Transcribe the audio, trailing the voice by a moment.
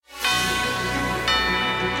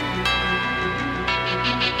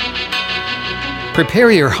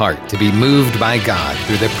Prepare your heart to be moved by God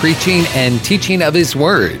through the preaching and teaching of His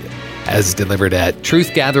Word, as delivered at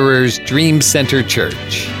Truth Gatherers Dream Center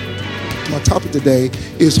Church. My topic today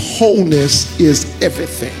is wholeness is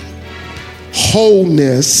everything.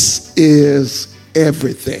 Wholeness is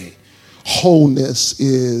everything. Wholeness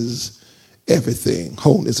is everything.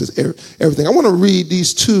 Wholeness is everything. I want to read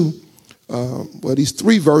these these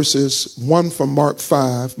three verses, one from Mark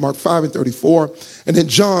 5 and 34, and then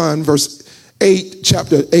John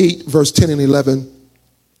chapter 8, verse 10 and 11.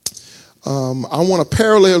 I want to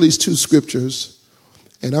parallel these two scriptures,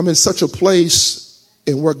 and I'm in such a place,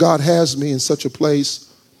 and where God has me in such a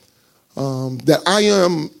place, that I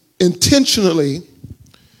am intentionally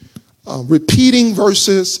repeating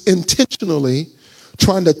verses, intentionally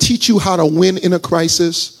trying to teach you how to win in a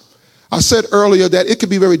crisis. I said earlier that it can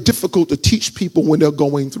be very difficult to teach people when they're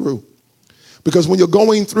going through. Because when you're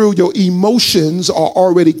going through, your emotions are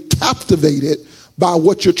already captivated by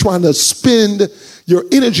what you're trying to spend your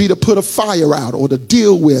energy to put a fire out or to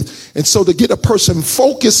deal with. And so to get a person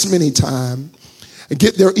focused many times and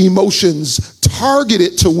get their emotions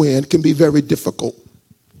targeted to win can be very difficult.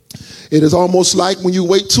 It is almost like when you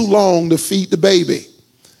wait too long to feed the baby.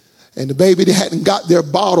 And the baby hadn't got their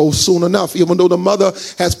bottle soon enough, even though the mother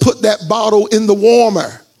has put that bottle in the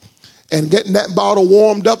warmer. And getting that bottle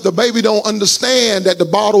warmed up, the baby don't understand that the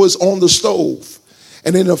bottle is on the stove.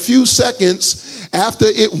 And in a few seconds after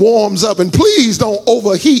it warms up, and please don't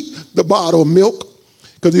overheat the bottle of milk,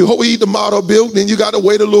 because you overheat the bottle of milk, then you got to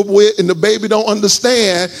wait a little bit, and the baby don't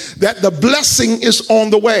understand that the blessing is on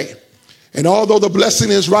the way. And although the blessing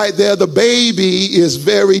is right there, the baby is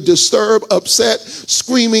very disturbed, upset,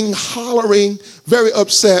 screaming, hollering, very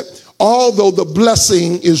upset, although the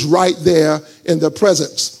blessing is right there in the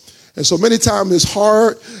presence. And so many times it's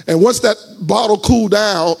hard. And once that bottle cooled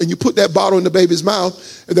down and you put that bottle in the baby's mouth,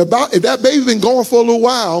 if that baby's been going for a little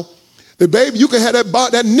while, the baby, you can have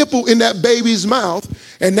that nipple in that baby's mouth,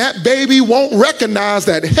 and that baby won't recognize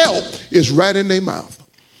that help is right in their mouth.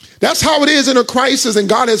 That's how it is in a crisis, and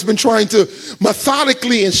God has been trying to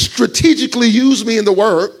methodically and strategically use me in the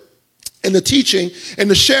word and the teaching and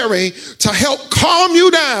the sharing to help calm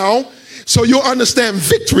you down so you'll understand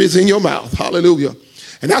victory is in your mouth. Hallelujah.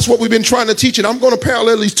 And that's what we've been trying to teach. And I'm going to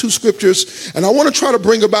parallel these two scriptures, and I want to try to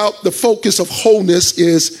bring about the focus of wholeness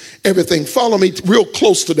is everything. Follow me real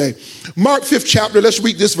close today. Mark 5th chapter, let's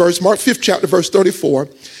read this verse. Mark 5th chapter, verse 34.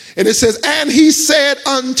 And it says, and he said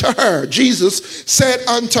unto her, Jesus said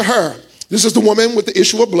unto her, this is the woman with the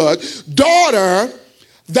issue of blood, daughter,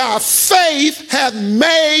 thy faith hath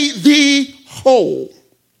made thee whole.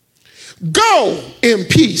 Go in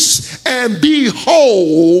peace and be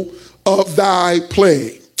whole of thy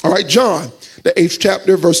plague. All right, John, the 8th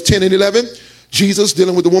chapter, verse 10 and 11, Jesus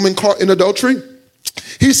dealing with the woman caught in adultery.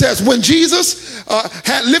 He says, when Jesus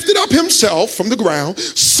had lifted up himself from the ground,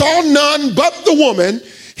 saw none but the woman,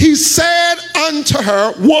 he said unto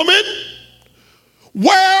her, woman,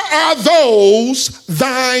 where are those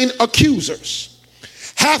thine accusers?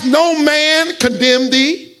 Hath no man condemned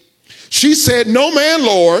thee? She said, no man,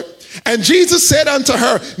 Lord. And Jesus said unto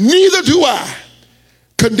her, neither do I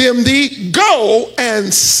condemn thee. Go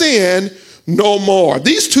and sin no more.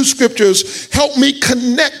 These two scriptures help me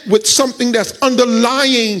connect with something that's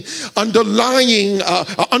underlying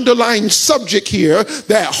subject here,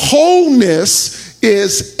 that wholeness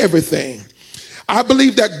is everything. I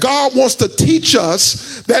believe that God wants to teach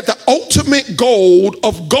us that the ultimate goal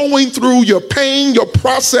of going through your pain, your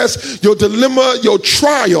process, your dilemma, your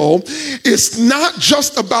trial is not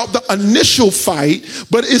just about the initial fight,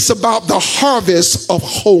 but it's about the harvest of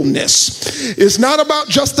wholeness. It's not about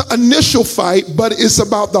just the initial fight, but it's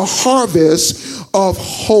about the harvest of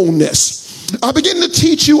wholeness. I began to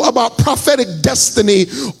teach you about prophetic destiny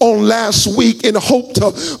on last week in hope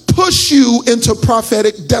to push you into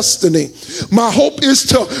prophetic destiny. My hope is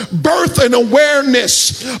to birth an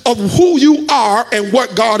awareness of who you are and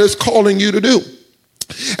what God is calling you to do.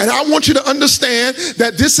 And I want you to understand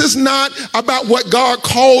that this is not about what God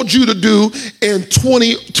called you to do in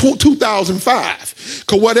 2005.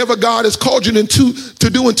 Because whatever God has called you to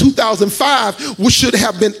do in 2005 should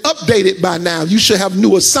have been updated by now. You should have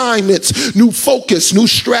new assignments, new focus, new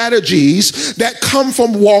strategies that come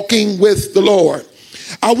from walking with the Lord.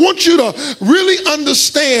 I want you to really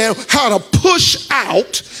understand how to push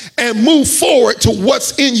out and move forward to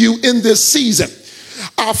what's in you in this season.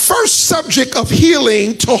 Our first subject of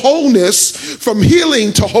healing to wholeness, from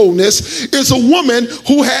healing to wholeness, is a woman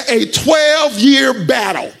who had a 12-year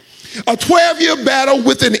battle. A 12-year battle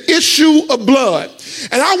with an issue of blood.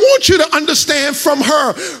 And I want you to understand from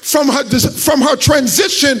her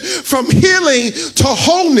transition from healing to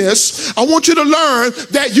wholeness, I want you to learn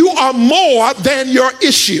that you are more than your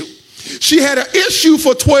issue. She had an issue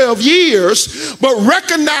for 12 years, but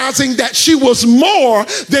recognizing that she was more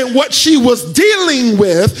than what she was dealing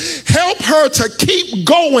with helped her to keep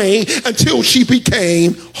going until she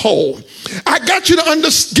became whole. I got you to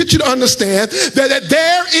get you to understand that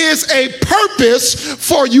there is a purpose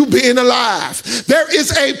for you being alive. There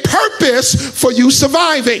is a purpose for you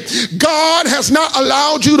surviving. God has not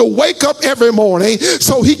allowed you to wake up every morning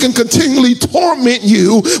so he can continually torment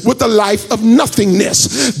you with the life of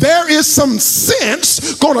nothingness. There is some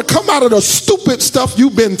sense going to come out of the stupid stuff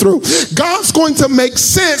you've been through. God's going to make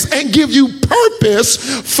sense and give you purpose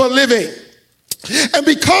for living. And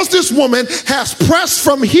because this woman has pressed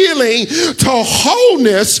from healing to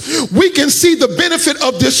wholeness, we can see the benefit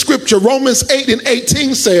of this scripture. Romans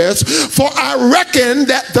 8:18 says, "For I reckon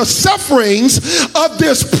that the sufferings of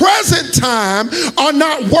this present time are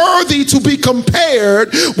not worthy to be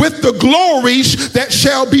compared with the glories that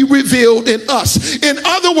shall be revealed in us." In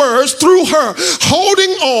other words, through her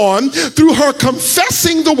holding on, through her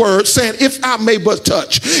confessing the word, saying, "If I may but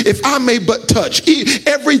touch, if I may but touch,"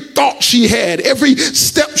 every thought she had, every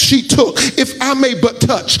step she took, if I may but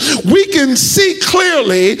touch, we can see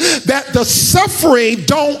clearly that the suffering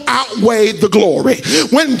don't outweigh the glory.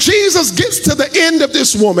 When Jesus gets to the end of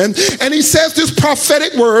this woman and he says this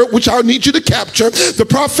prophetic word, which I need you to capture, the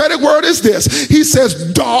prophetic word is this. He says,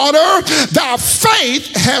 "Daughter, thy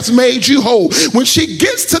faith has made you whole." When she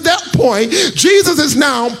gets to that point, Jesus is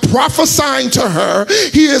now prophesying to her.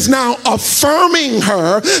 He is now affirming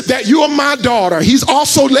her that you are my daughter. He's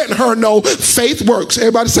also letting her know faith works.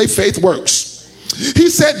 Everybody say faith works. He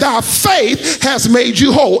said, "Thy faith has made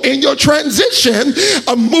you whole." In your transition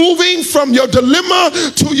of moving from your dilemma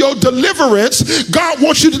to your deliverance, God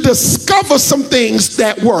wants you to discover some things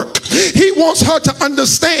that work. He wants her to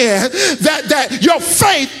understand that your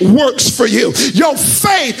faith works for you. Your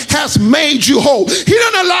faith has made you whole. He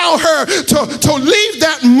doesn't allow her to leave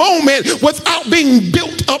that moment without being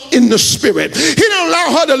built up in the spirit. He didn't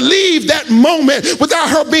allow her to leave that moment without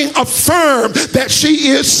her being affirmed that she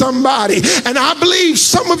is somebody. And I believe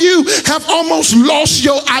some of you have almost lost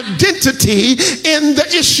your identity in the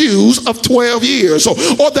issues of 12 years or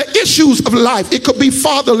the issues of life. It could be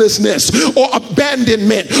fatherlessness or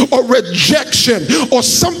abandonment or rejection or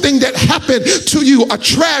something that happened to you, a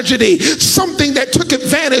tragedy, something that took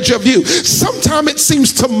advantage of you. Sometimes it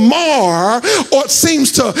seems to mar or it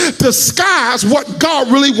seems to disguise what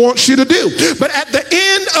God really wants you to do. But at the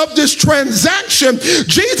end of this transaction,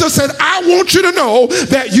 Jesus said, "I want you to know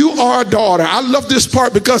that you are a daughter." I love this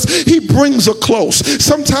part because he brings her close.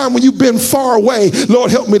 Sometimes when you've been far away, Lord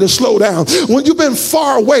help me to slow down. When you've been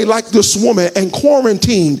far away like this woman and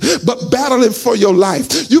quarantined, but battling for your life,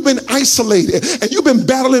 you've been isolated and you've been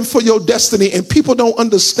battling for your destiny and people don't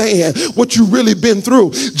understand what you've really been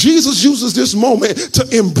through. Jesus uses this moment to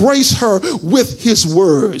embrace her with his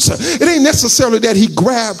words. It ain't necessarily that he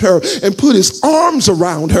grabbed her and put his arms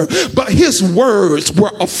around her, but his words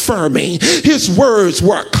were affirming. His words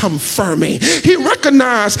were confirming. He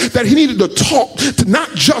recognized that he needed to talk to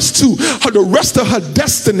not just to her, the rest of her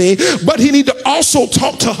destiny, but he needed to also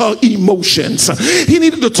talk to her emotions. He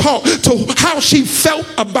needed to talk to how she felt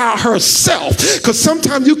about herself, because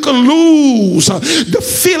sometimes you can lose the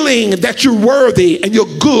feeling that you're worthy and you're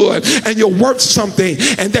good and you're worth something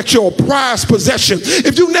and that you're a prized possession.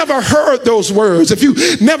 If you never heard those words, if you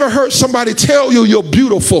never heard somebody tell you you're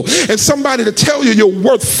beautiful and somebody to tell you you're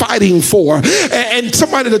worth fighting for and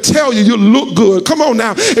somebody to tell you you look good. Come on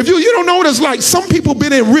now. If you don't know what it's like, some people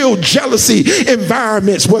been in real jealousy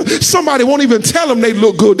environments where somebody won't even tell them they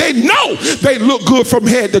look good. They know they look good from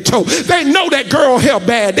head to toe. They know that girl hair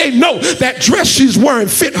bad. They know that dress she's wearing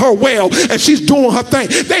fit her well and she's doing her thing.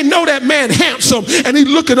 They know that man handsome and he's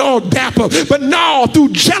looking all dapper. But no, through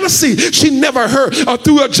jealousy, she never heard, or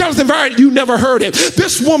through a jealous environment, you never heard it.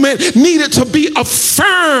 This woman needed to be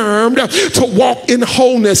affirmed to walk in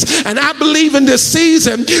wholeness. And I believe in this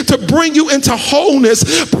season to bring you into wholeness,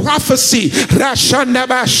 prophecy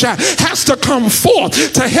has to come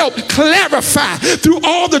forth to help clarify through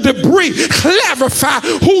all the debris, clarify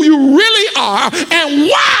who you really are and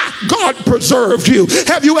why God God preserved you.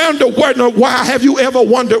 Have you ever wondered why? Have you ever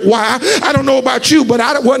wondered why? I don't know about you, but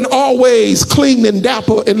I wasn't always clean and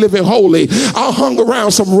dapper and living holy. I hung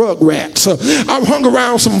around some rugrats. I hung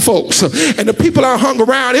around some folks. And the people I hung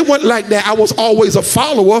around, it wasn't like that I was always a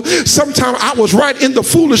follower. Sometimes I was right in the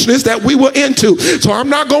foolishness that we were into. So I'm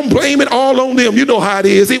not going to blame it all on them. You know how it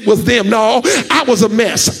is. It was them. No, I was a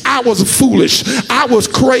mess. I was foolish. I was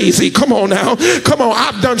crazy. Come on now. Come on.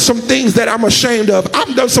 I've done some things that I'm ashamed of.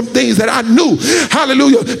 I've done some things that I knew,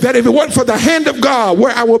 hallelujah, that if it wasn't for the hand of God,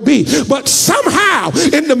 where I would be. But somehow,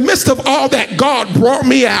 in the midst of all that, God brought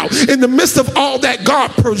me out. In the midst of all that,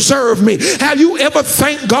 God preserved me. Have you ever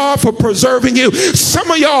thanked God for preserving you? Some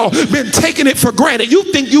of y'all been taking it for granted.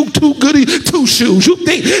 You think you too goody two shoes. You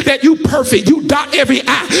think that you perfect. You dot every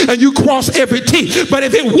I and you cross every T. But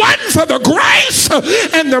if it wasn't for the grace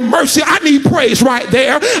and the mercy, I need praise right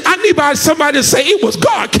there. I need somebody to say it was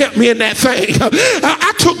God kept me in that thing.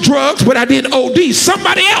 I took drugs, but I didn't OD.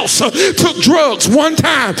 Somebody else took drugs one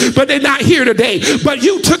time, but they're not here today. But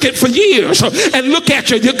you took it for years. And look at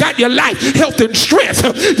you. You got your life, health, and strength.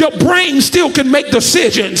 Your brain still can make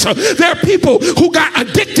decisions. There are people who got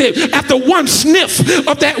addicted after one sniff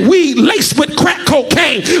of that weed laced with crack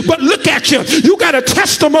cocaine. But look at you. You got a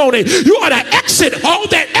testimony. You ought to exit all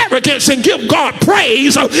that arrogance and give God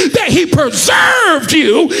praise that he preserved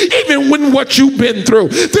you even when what you've been through.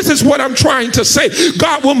 This is what I'm trying to say.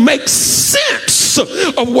 God will make sense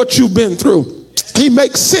of what you've been through. He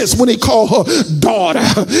makes sense when he called her daughter.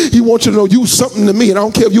 He wants you to know you something to me, and I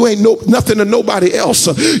don't care if you ain't nothing to nobody else.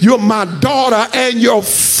 You're my daughter, and your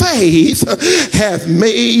faith hath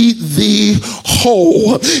made thee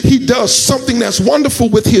whole. He does something that's wonderful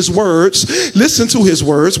with his words. Listen to his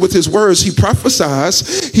words. With his words, he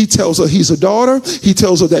prophesies. He tells her he's a daughter. He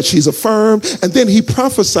tells her that she's affirmed, and then he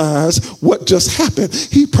prophesies what just happened.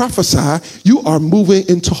 He prophesied, you are moving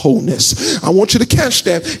into wholeness. I want you to catch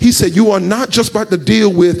that. He said, you are not just about to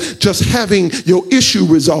deal with just having your issue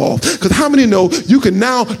resolved. Because how many know you can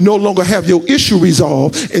now no longer have your issue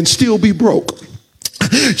resolved and still be broke?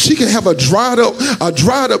 She can have a dried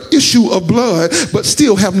up issue of blood, but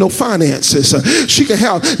still have no finances. She can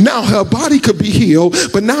have, now her body could be healed,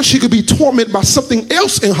 but now she could be tormented by something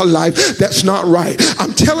else in her life that's not right.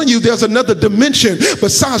 I'm telling you, there's another dimension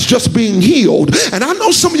besides just being healed. And I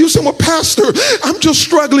know some of you say, well, Pastor, I'm just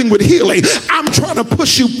struggling with healing. I'm trying to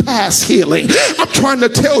push you past healing. I'm trying to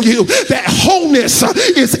tell you that wholeness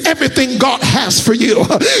is everything God has for you.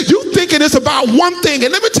 You thinking it's about one thing,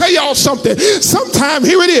 and let me tell y'all something. Sometimes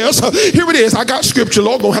here it is. I got scripture.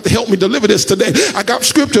 Lord gonna have to help me deliver this today. I got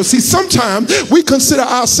scripture. See, sometimes we consider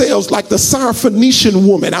ourselves like the Syrophoenician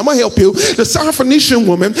woman. I'm gonna help you. The Syrophoenician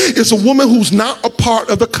woman is a woman who's not a part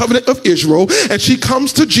of the covenant of Israel, and she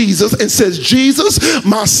comes to Jesus and says, Jesus,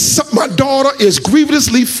 my daughter is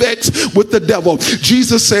grievously vexed with the devil.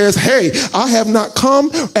 Jesus says, hey, I have not come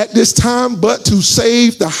at this time but to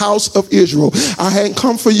save the house of Israel. I hadn't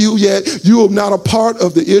come for you yet. You are not a part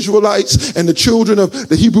of the Israelites and the children of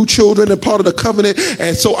the Hebrew children and part of the covenant,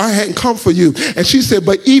 and so I hadn't come for you. And she said,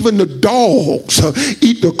 but even the dogs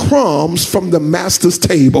eat the crumbs from the master's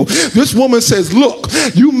table. This woman says, look,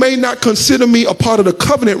 you may not consider me a part of the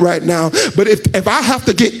covenant right now, but if I have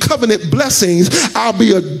to get covenant blessings, I'll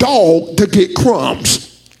be a dog to get crumbs.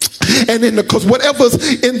 And because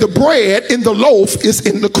whatever's in the bread, in the loaf, is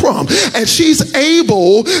in the crumb. And she's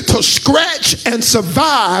able to scratch and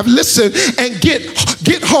survive, listen, and get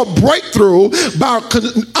her breakthrough by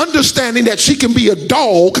understanding that she can be a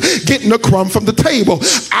dog getting a crumb from the table.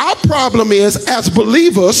 Our problem is, as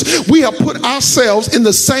believers, we have put ourselves in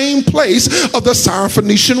the same place of the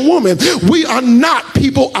Syrophoenician woman. We are not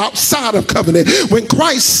people outside of covenant. When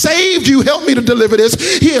Christ saved you, help me to deliver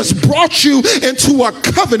this, he has brought you into a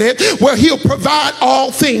covenant where he'll provide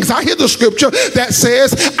all things. I hear the scripture that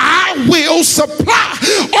says, I will supply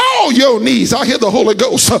all your needs. I hear the Holy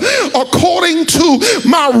Ghost. According to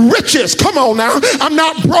my riches. Come on now. I'm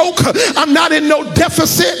not broke. I'm not in no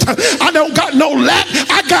deficit. I don't got no lack.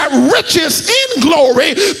 I got riches in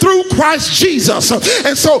glory through Christ Jesus.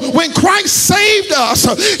 And so when Christ saved us,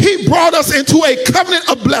 he brought us into a covenant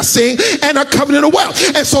of blessing and a covenant of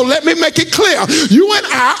wealth. And so let me make it clear. You and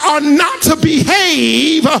I are not to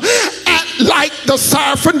behave at like the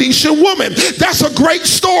Syrophoenician woman. That's a great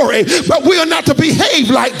story, but we are not to behave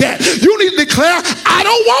like that. You need to declare, I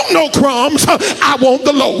don't want no crumbs. I want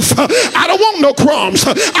the loaf. I don't want no crumbs.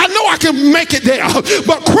 I know I can make it there,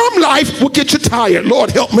 but crumb life will get you tired.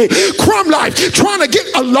 Lord help me. Crumb life, trying to get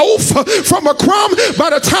a loaf from a crumb, by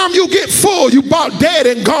the time you get full, you about dead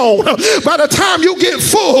and gone. By the time you get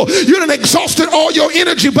full, you done exhausted all your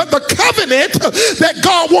energy. But the covenant that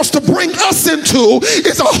God wants to bring us into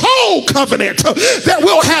is a whole covenant that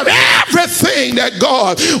will have everything that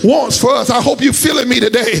God wants for us. I hope you're feeling me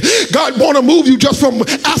today. God want to move you just from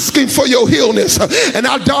asking for your healness, and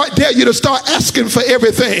I dare you to start asking for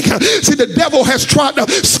everything. See, the devil has tried to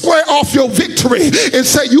square off your victory and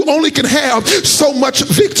say you only can have so much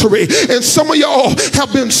victory, and some of y'all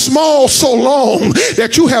have been small so long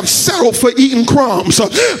that you have settled for eating crumbs.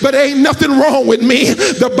 But ain't nothing wrong with me.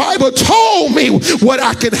 The Bible told me what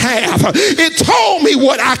I can have. It told me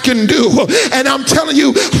what I can do, and I'm telling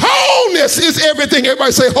you, wholeness is everything.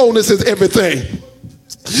 Everybody say wholeness is everything.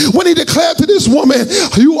 When he declared to this woman,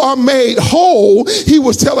 you are made whole, he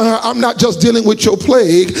was telling her, I'm not just dealing with your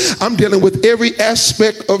plague, I'm dealing with every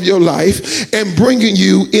aspect of your life and bringing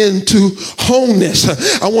you into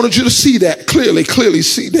wholeness. I wanted you to see that clearly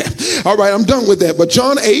see that. All right, I'm done with that. But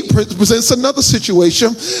John 8 presents another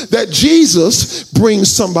situation that Jesus brings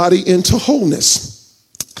somebody into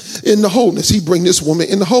wholeness. In the wholeness, he brings this woman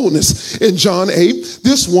into wholeness. In John 8,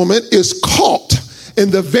 this woman is caught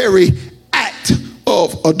in the very act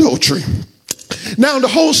of adultery. Now, the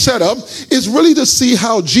whole setup is really to see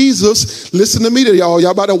how Jesus, listen to me today, y'all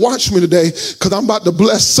about to watch me today, because I'm about to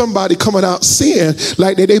bless somebody coming out sin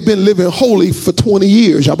like they've been living holy for 20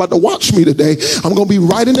 years. Y'all about to watch me today. I'm going to be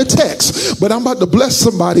writing the text, but I'm about to bless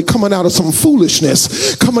somebody coming out of some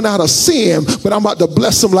foolishness, coming out of sin, but I'm about to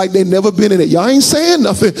bless them like they've never been in it. Y'all ain't saying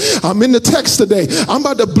nothing. I'm in the text today. I'm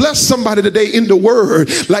about to bless somebody today in the word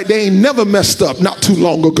like they ain't never messed up not too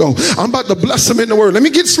long ago. I'm about to bless them in the word. Let me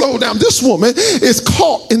get slowed down. This woman is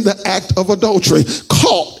caught in the act of adultery.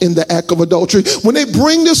 Caught in the act of adultery. When they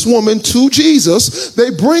bring this woman to Jesus, they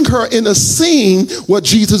bring her in a scene where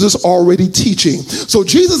Jesus is already teaching. So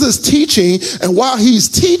Jesus is teaching, and while he's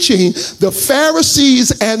teaching, the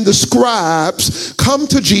Pharisees and the scribes come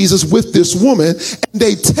to Jesus with this woman, and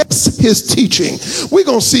they test his teaching. We're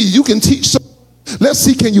going to see you can teach some. Let's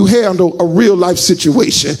see, can you handle a real life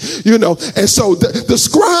situation? You know, and so the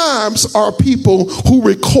scribes are people who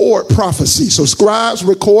record prophecy. So scribes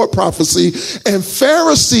record prophecy, and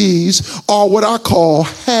Pharisees are what I call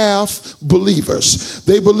half believers.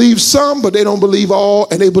 They believe some, but they don't believe all,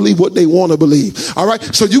 and they believe what they want to believe. All right,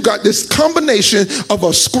 so you got this combination of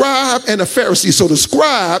a scribe and a Pharisee. So the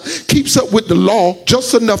scribe keeps up with the law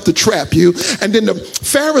just enough to trap you, and then the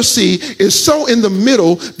Pharisee is so in the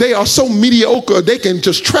middle, they are so mediocre, they can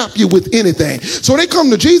just trap you with anything. So they come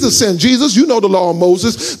to Jesus saying, Jesus, you know the law of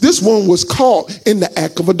Moses. This one was caught in the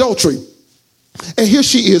act of adultery. And here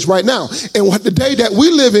she is right now. And the day that we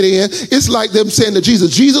live it in, it's like them saying to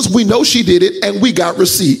Jesus, Jesus, we know she did it and we got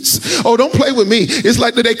receipts. Oh, don't play with me. It's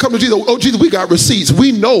like that they come to Jesus, oh, Jesus, we got receipts.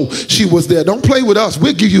 We know she was there. Don't play with us.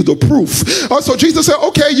 We'll give you the proof. So Jesus said,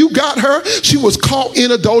 okay, you got her. She was caught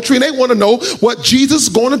in adultery. And they want to know what Jesus is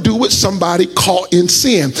going to do with somebody caught in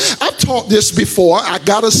sin. I've taught this before. I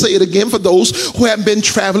got to say it again for those who haven't been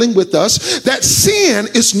traveling with us, that sin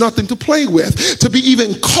is nothing to play with. To be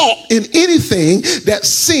even caught in anything, that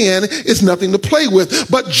sin is nothing to play with.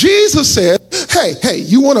 But Jesus said, hey,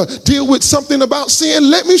 you want to deal with something about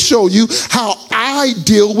sin? Let me show you how I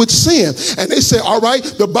deal with sin. And they say, all right,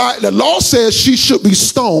 the law says she should be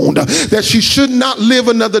stoned, that she should not live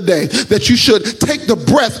another day, that you should take the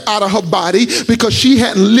breath out of her body because she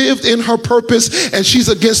hadn't lived in her purpose and she's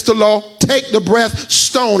against the law. Take the breath,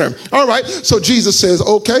 stone her. All right, so Jesus says,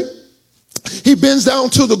 okay. He bends down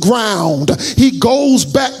to the ground. He goes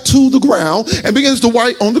back to the ground and begins to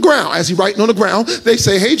write on the ground. As he writing on the ground, they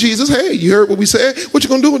say, hey, Jesus, hey, you heard what we said? What you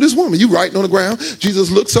going to do with this woman? You writing on the ground. Jesus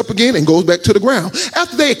looks up again and goes back to the ground.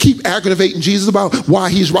 After they keep aggravating Jesus about why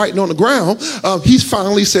he's writing on the ground, he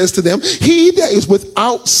finally says to them, he that is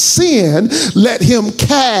without sin, let him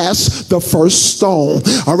cast the first stone.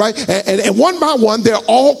 All right. And one by one, they're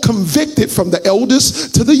all convicted from the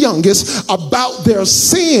eldest to the youngest about their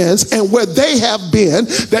sins and where they have been,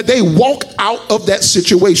 that they walk out of that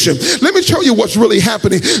situation. Let me show you what's really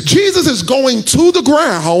happening. Jesus is going to the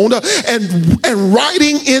ground and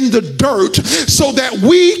writing in the dirt so that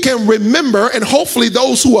we can remember, and hopefully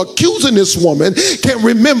those who are accusing this woman can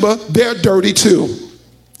remember they're dirty too.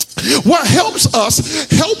 What helps us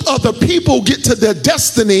help other people get to their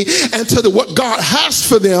destiny and to what God has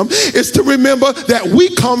for them is to remember that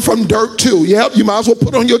we come from dirt too. Yep, you might as well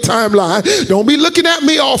put on your timeline. Don't be looking at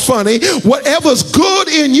me all funny. Whatever's good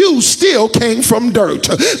in you still came from dirt.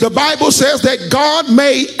 The Bible says that God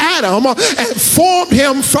made Adam and formed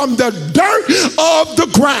him from the dirt of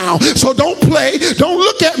the ground. So don't play. Don't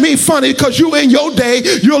look at me funny because you in your day,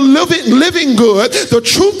 you're living good. The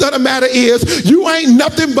truth of the matter is you ain't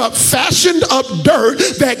nothing but fashioned up dirt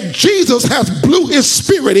that Jesus has blew his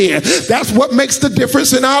spirit in. That's what makes the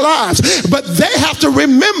difference in our lives. But they have to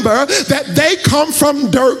remember that they come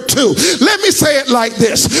from dirt too. Let me say it like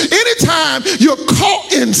this. Anytime you're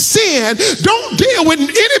caught in sin, don't deal with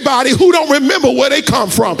anybody who don't remember where they come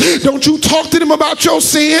from. Don't you talk to them about your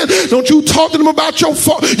sin. Don't you talk to them about your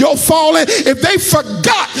falling. If they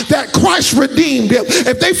forgot that Christ redeemed them,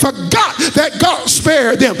 if they forgot that God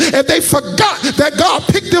spared them, if they forgot that God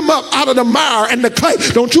picked them up out of the mire and the clay,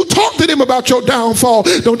 don't you talk to them about your downfall.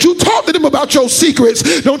 Don't you talk to them about your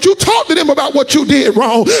secrets. Don't you talk to them about what you did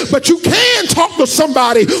wrong. But you can talk to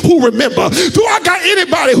somebody who remember. Do I got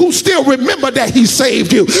anybody who still remember that he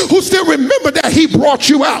saved you? Who still remember that he brought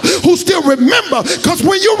you out? Who still remember? Because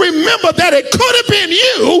when you remember that it could have been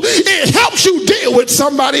you, it helps you deal with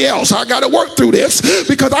somebody else. I got to work through this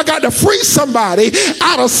because I got to free somebody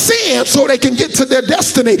out of sin so they can get to their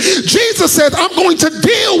destiny. Jesus says, I'm going to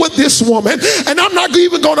deal with this woman and I'm not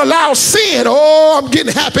even going to allow sin. Oh, I'm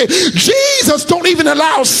getting happy. Jesus don't even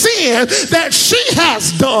allow sin that she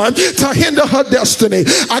has done to hinder her destiny.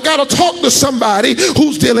 I got to talk to somebody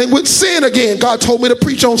who's dealing with sin again. God told me to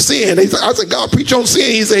preach on sin. I said, God, preach on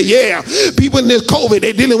sin. He said, yeah. People in this COVID,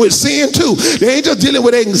 they're dealing with sin too. They ain't just dealing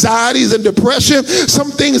with anxieties and depression.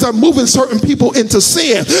 Some things are moving certain people into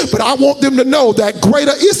sin. But I want them to know that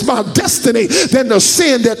greater is my destiny than the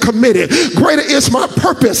sin they're committed. Greater is my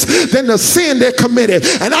purpose than the sin they're committed.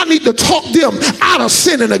 And I need to talk them out of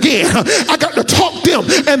sinning again. I got to talk them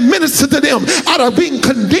and minister to them out of being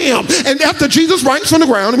condemned. And after Jesus writes on the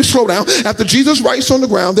ground, let me slow down. After Jesus writes on the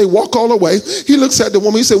ground, they walk all the way. He looks at the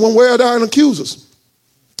woman. He said, well, where are thine accusers?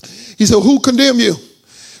 He said, who condemned you?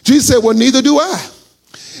 Jesus said, well, neither do I.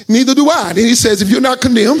 Neither do I. And he says, if you're not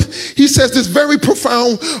condemned, he says this very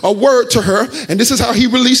profound word to her. And this is how he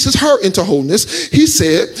releases her into wholeness. She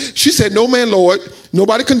said, no man, Lord,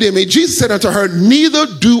 nobody condemn me. Jesus said unto her, neither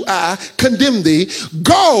do I condemn thee.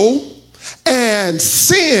 Go and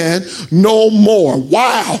sin no more.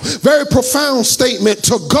 Wow. Very profound statement,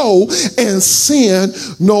 to go and sin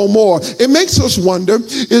no more. It makes us wonder,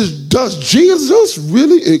 does Jesus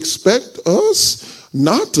really expect us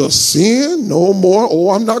not to sin no more?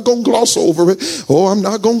 Oh, I'm not going to gloss over it. Oh, I'm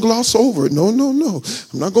not going to gloss over it. No.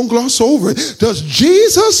 I'm not going to gloss over it. Does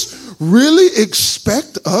Jesus really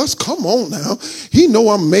expect us? Come on now. He know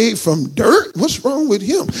I'm made from dirt. What's wrong with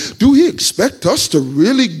him? Do he expect us to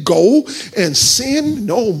really go and sin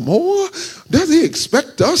no more? Does he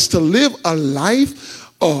expect us to live a life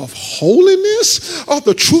of holiness?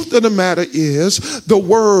 The truth of the matter is the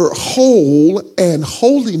word whole and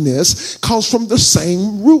holiness comes from the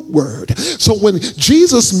same root word. So when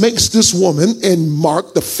Jesus makes this woman in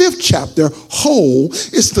Mark, the 5th chapter, whole,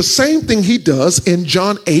 it's the same thing he does in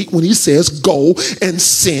John 8 when he says, go and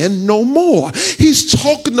sin no more. He's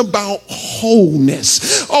talking about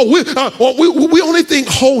wholeness. We only think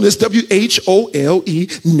wholeness, W-H-O-L-E-ness,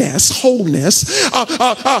 wholeness.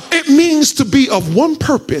 It means to be of one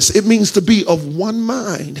purpose. It means to be of one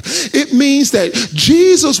mind. It means that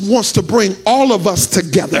Jesus wants to bring all of us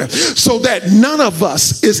together so that none of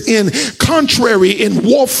us is in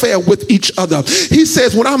warfare with each other. He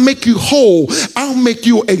says, when I make you whole, I'll make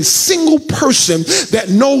you a single person that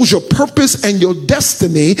knows your purpose and your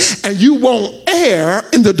destiny, and you won't err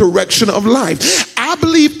in the direction of life. I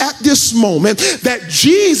believe at this moment that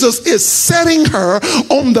Jesus is setting her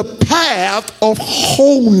on the path of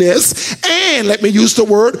wholeness, and let me use the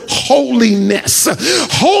word holiness.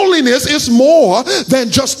 Holiness is more than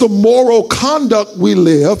just the moral conduct we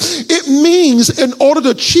live. It means in order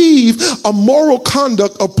to achieve a moral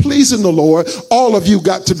conduct of pleasing the Lord, all of you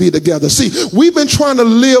got to be together. See, we've been trying to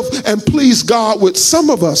live and please God with some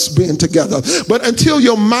of us being together, but until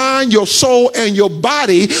your mind, your soul, and your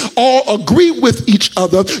body all agree with each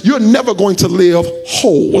other, you're never going to live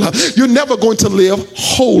whole. You're never going to live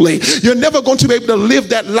holy. You're never going to be able to live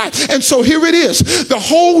that life. And so here it is, the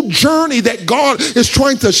whole journey that God is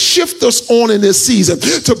trying to shift us on in this season,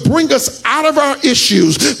 to bring us out of our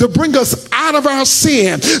issues, to bring us us out of our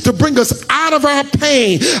sin, to bring us out of our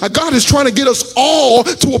pain. God is trying to get us all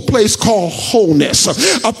to a place called wholeness,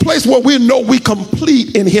 a place where we know we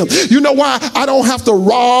complete in him. You know why I don't have to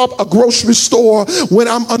rob a grocery store when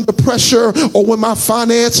I'm under pressure or when my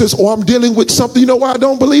finances or I'm dealing with something? You know why I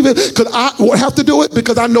don't believe it? Because I have to do it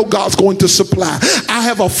because I know God's going to supply. I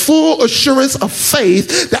have a full assurance of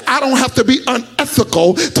faith that I don't have to be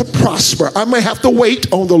unethical to prosper. I may have to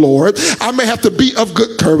wait on the Lord. I may have to be of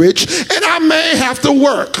good courage, and I may have to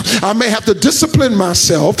work. I may have to discipline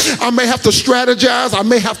myself. I may have to strategize. I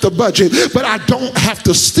may have to budget, but I don't have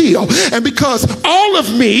to steal. And because all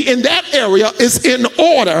of me in that area is in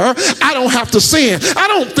order, I don't have to sin. I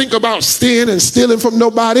don't think about stealing and stealing from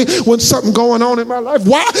nobody when something going on in my life.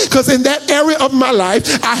 Why? Because in that area of my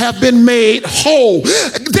life, I have been made whole.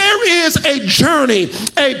 There is a journey,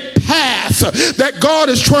 a path that God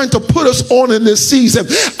is trying to put us on in this season.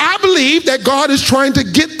 I believe that God is trying to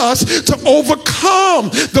get us to overcome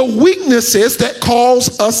the weaknesses that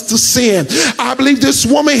cause us to sin. I believe this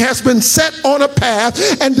woman has been set on a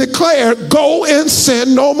path and declared, go and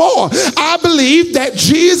sin no more. I believe that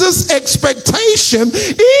Jesus' expectation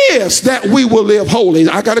is that we will live holy.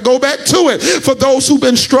 I got to go back to it. For those who've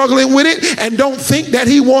been struggling with it and don't think that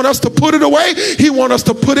he wants us to put it away, he wants us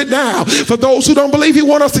to put it down. For those who don't believe he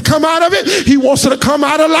wants us to come out of it, he wants us to come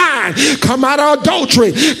out of line, come out of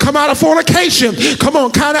adultery, come out of fornication, come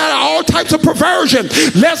on, come out of all types of perversion,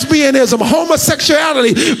 lesbianism,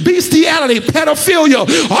 homosexuality, bestiality, pedophilia,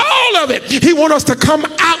 all of it. He wants us to come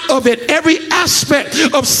out of it. Every aspect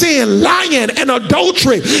of sin, lying and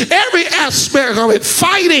adultery, every aspect of it,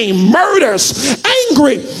 fighting, murders,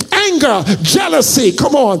 anger, jealousy,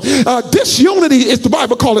 come on, disunity, is the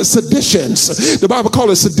Bible calls it seditions. The Bible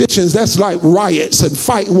calls it seditions. That's like riots and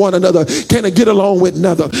fighting one another, can't get along with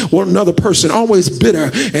another person, always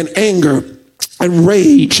bitter and anger and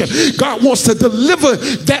rage. God wants to deliver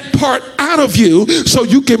that part out of you so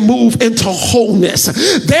you can move into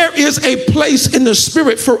wholeness. There is a place in the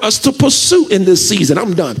spirit for us to pursue in this season.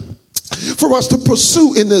 I'm done. For us to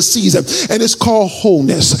pursue in this season, and it's called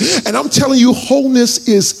wholeness. And I'm telling you, wholeness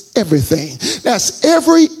is everything. That's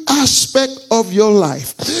every aspect of your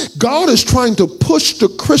life. God is trying to push the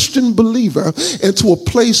Christian believer into a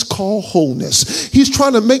place called wholeness. He's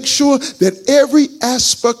trying to make sure that every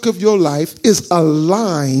aspect of your life is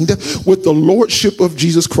aligned with the lordship of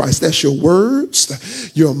Jesus Christ. That's your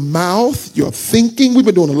words, your mouth, your thinking. We've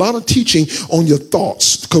been doing a lot of teaching on your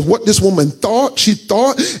thoughts, because what this woman thought, she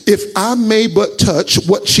thought, if I may but touch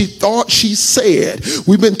what she thought she said.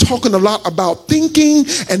 We've been talking a lot about thinking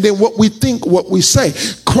and then what we think, what we say.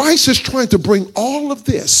 Christ is trying to bring all of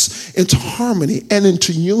this into harmony and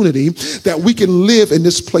into unity that we can live in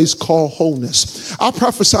this place called wholeness. I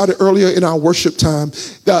prophesied it earlier in our worship time,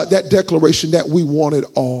 that declaration that we want it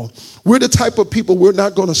all. We're the type of people, we're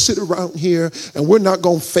not going to sit around here and we're not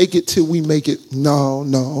going to fake it till we make it. No.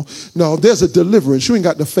 There's a deliverance. You ain't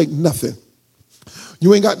got to fake nothing.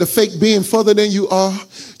 You ain't got to fake being further than you are.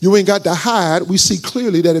 You ain't got to hide. We see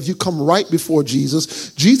clearly that if you come right before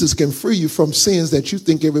Jesus, Jesus can free you from sins that you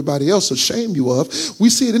think everybody else will shame you of. We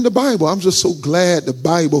see it in the Bible. I'm just so glad the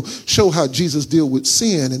Bible show how Jesus deal with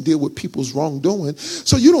sin and deal with people's wrongdoing.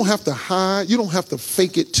 So you don't have to hide. You don't have to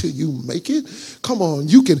fake it till you make it. Come on,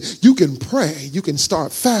 you can pray. You can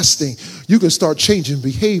start fasting. You can start changing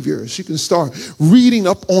behaviors. You can start reading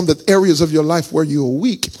up on the areas of your life where you're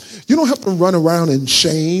weak. You don't have to run around in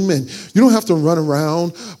shame, and you don't have to run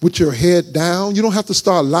around with your head down. You don't have to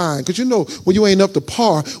start lying, because you know when you ain't up to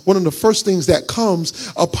par, one of the first things that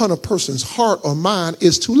comes upon a person's heart or mind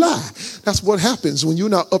is to lie. That's what happens when you're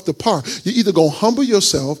not up to par. You're either going to humble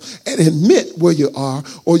yourself and admit where you are,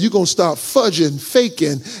 or you're going to start fudging,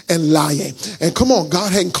 faking, and lying. And come on,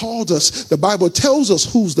 God hadn't called us. The Bible tells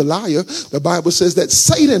us who's the liar. The Bible says that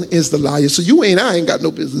Satan is the liar. So I ain't got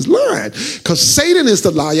no business lying, because Satan is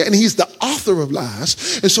the liar and he's the author of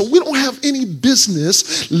lies. And so we don't have any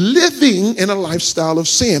business living in a lifestyle of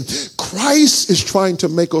sin. Christ is trying to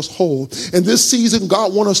make us whole. In this season,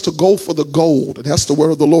 God wants us to go for the gold. That's the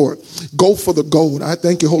word of the Lord. Go for the gold. I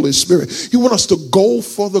thank you, Holy Spirit. He wants us to go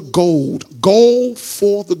for the gold. Go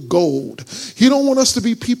for the gold. He don't want us to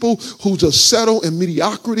be people who just settle in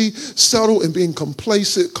mediocrity, settle in being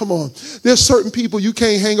complacent. Come on. There's certain people you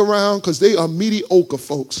can't hang around because they are mediocre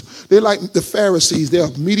folks. They're like the Pharisees. They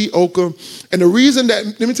are mediocre. And the reason that,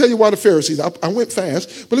 let me tell you why the Pharisees, I went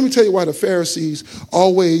fast, but let me tell you why the Pharisees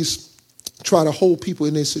always try to hold people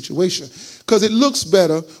in their situation. Because it looks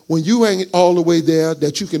better when you ain't all the way there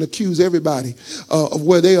that you can accuse everybody of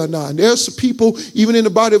where they are not. And there's some people, even in the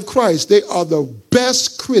body of Christ, they are the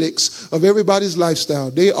best critics of everybody's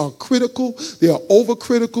lifestyle. They are critical. They are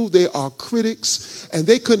overcritical. They are critics. And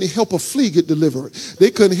they couldn't help a flea get delivered.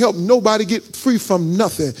 They couldn't help nobody get free from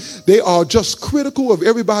nothing. They are just critical of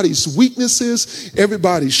everybody's weaknesses,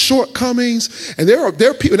 everybody's shortcomings. And there are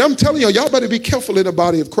people, and I'm telling y'all better be careful in the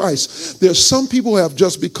body of Christ. There's some people who have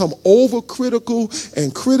just become overcritical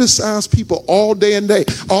and criticize people all day. And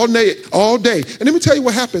let me tell you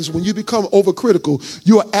what happens when you become overcritical.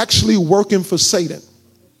 You are actually working for Satan.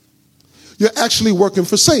 You're actually working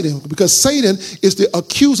for Satan, because Satan is the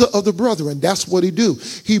accuser of the brethren. That's what he do.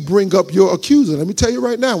 He bring up your accuser. Let me tell you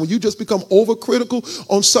right now, when you just become overcritical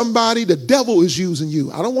on somebody, the devil is using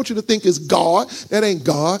you. I don't want you to think it's God. That ain't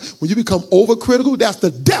God. When you become overcritical, that's the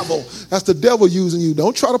devil. That's the devil using you.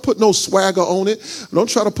 Don't try to put no swagger on it. Don't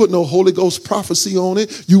try to put no Holy Ghost prophecy on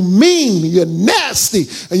it. You mean, you're nasty,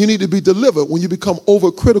 and you need to be delivered when you become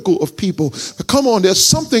overcritical of people. But come on, there's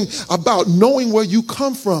something about knowing where you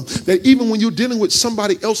come from, that even when you're dealing with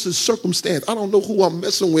somebody else's circumstance, I don't know who I'm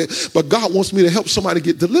messing with, but God wants me to help somebody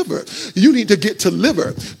get delivered. You need to get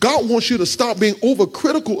delivered. God wants you to stop being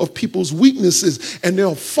overcritical of people's weaknesses and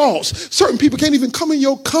their faults. Certain people can't even come in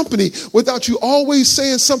your company without you always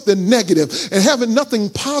saying something negative and having nothing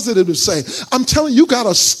positive to say. I'm telling you, you got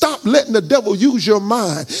to stop letting the devil use your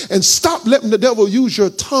mind, and stop letting the devil use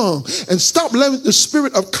your tongue, and stop letting the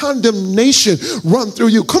spirit of condemnation run through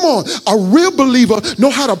you. Come on, a real believer know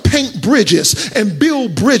how to paint bridges and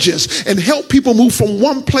build bridges and help people move from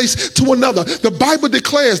one place to another. The Bible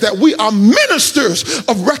declares that we are ministers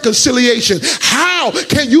of reconciliation. How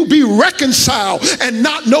can you be reconciled and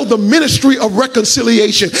not know the ministry of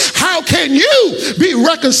reconciliation? How can you be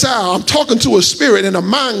reconciled? I'm talking to a spirit and a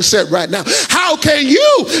mindset right now. How can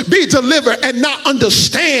you be delivered and not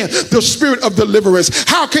understand the spirit of deliverance?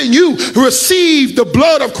 How can you receive the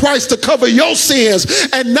blood of Christ to cover your sins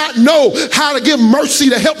and not know how to give mercy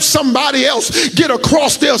to help somebody else get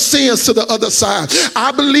across their sins to the other side?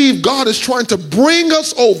 I believe God is trying to bring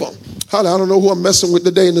us over. I don't know who I'm messing with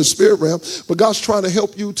today in the spirit realm, but God's trying to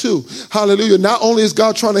help you too. Hallelujah. Not only is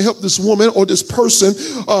God trying to help this woman or this person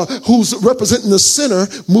who's representing the sinner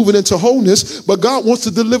moving into wholeness, but God wants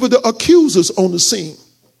to deliver the accusers on the scene.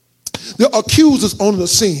 The accusers on the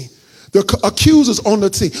scene. The accusers on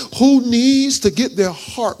the scene who needs to get their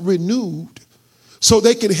heart renewed so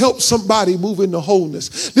they can help somebody move into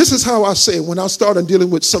wholeness. This is how I say it when I start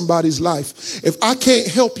dealing with somebody's life. If I can't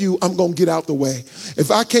help you, I'm going to get out the way.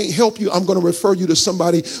 If I can't help you, I'm going to refer you to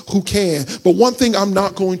somebody who can. But one thing I'm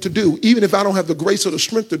not going to do, even if I don't have the grace or the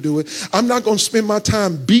strength to do it, I'm not going to spend my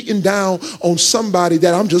time beating down on somebody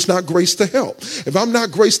that I'm just not graced to help. If I'm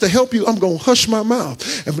not graced to help you, I'm going to hush my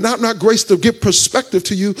mouth. If I'm not graced to give perspective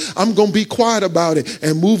to you, I'm going to be quiet about it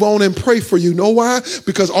and move on and pray for you. Know why?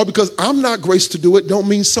 Because I'm not graced to do it don't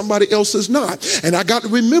mean somebody else is not. And I got to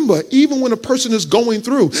remember, even when a person is going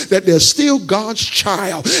through, that they're still God's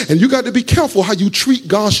child. And you got to be careful how you treat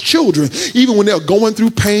God's children, even when they're going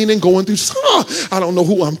through pain and going through, I don't know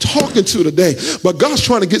who I'm talking to today, but God's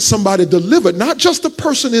trying to get somebody delivered, not just the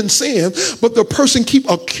person in sin, but the person keep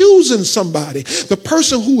accusing somebody, the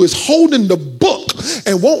person who is holding the book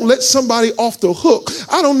and won't let somebody off the hook.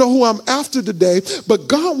 I don't know who I'm after today, but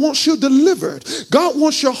God wants you delivered. God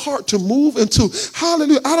wants your heart to move into,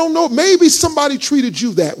 hallelujah. I don't know, maybe somebody treated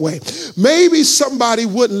you that way. Maybe somebody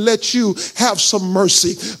wouldn't let you have some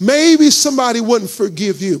mercy. Maybe somebody wouldn't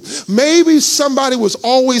forgive you. Maybe somebody was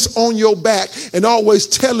always on your back and always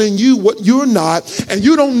telling you what you're not, and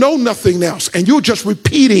you don't know nothing else, and you're just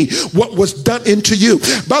repeating what was done into you.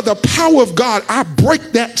 By the power of God, I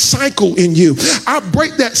break that cycle in you. I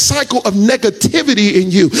break that cycle of negativity in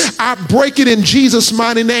you. I break it in Jesus'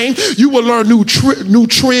 mighty name. You will learn new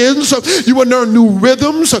trends. You will learn new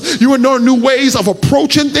rhythms. You will learn new ways of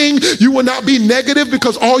approaching things. You will not be negative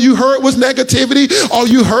because all you heard was negativity. All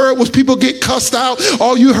you heard was people get cussed out.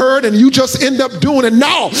 All you heard, and you just end up doing it.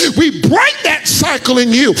 Now we break that cycle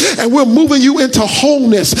in you, and we're moving you into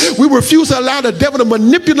wholeness. We refuse to allow the devil to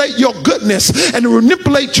manipulate your goodness and to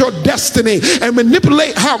manipulate your destiny and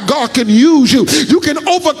manipulate how God can use you. You can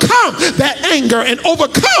overcome that anger and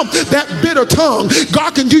overcome that bitter tongue.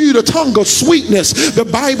 God can give you the tongue of sweetness. The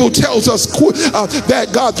Bible tells us that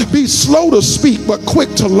God to be slow to speak but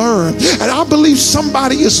quick to learn. And I believe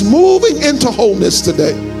somebody is moving into wholeness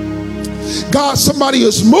today. God, somebody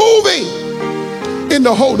is moving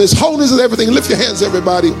into wholeness. Wholeness is everything. Lift your hands,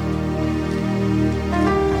 everybody.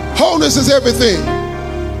 Wholeness is everything.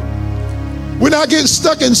 We're not getting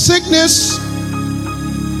stuck in sickness.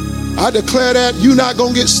 I declare that you're not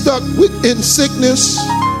going to get stuck in sickness,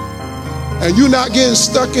 and you're not getting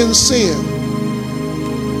stuck in sin.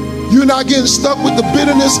 You're not getting stuck with the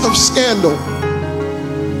bitterness of scandal.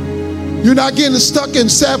 You're not getting stuck in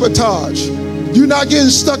sabotage. You're not getting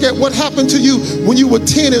stuck at what happened to you when you were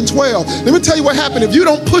 10 and 12. Let me tell you what happened. If you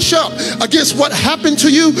don't push up against what happened to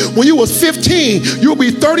you when you was 15, you'll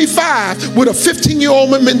be 35 with a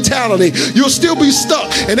 15-year-old mentality. You'll still be stuck.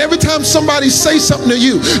 And every time somebody says something to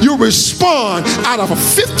you, you'll respond out of a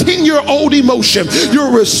 15-year-old emotion.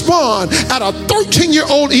 You'll respond out of a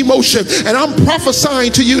 13-year-old emotion. And I'm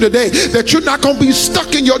prophesying to you today that you're not going to be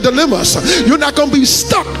stuck in your dilemmas. You're not going to be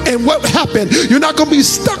stuck in what happened. You're not going to be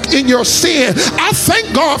stuck in your sin. I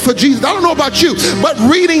thank God for Jesus. I don't know about you, but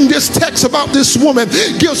reading this text about this woman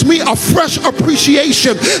gives me a fresh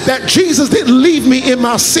appreciation that Jesus didn't leave me in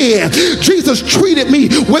my sin. Jesus treated me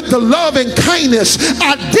with the love and kindness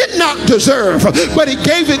I did not deserve, but he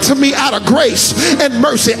gave it to me out of grace and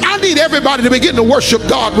mercy. I need everybody to begin to worship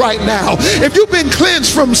God right now. If you've been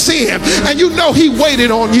cleansed from sin and you know he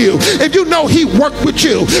waited on you, if you know he worked with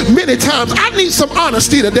you many times, I need some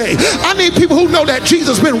honesty today. I need people who know that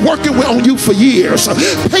Jesus has been working on you for years,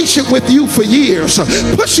 patient with you for years,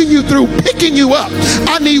 pushing you through, picking you up.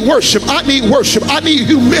 I need worship. I need worship. I need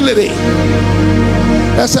humility.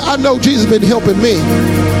 That's it. I know Jesus has been helping me.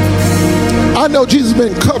 I know Jesus has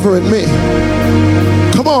been covering me.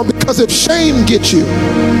 Come on, because if shame gets you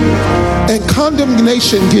and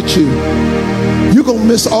condemnation gets you, you're going to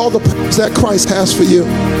miss all the purpose that Christ has for you.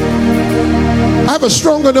 I have a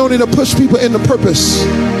strong anointing to push people into purpose.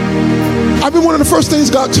 I've been one of the first things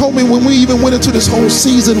God told me when we even went into this whole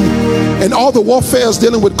season and all the warfares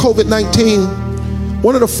dealing with COVID-19.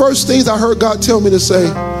 One of the first things I heard God tell me to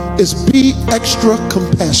say is be extra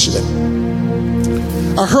compassionate.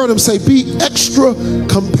 I heard him say, be extra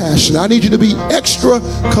compassionate. I need you to be extra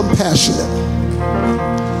compassionate.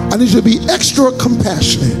 I need you to be extra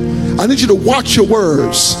compassionate. I need you to watch your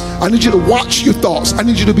words. I need you to watch your thoughts. I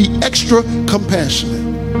need you to be extra compassionate.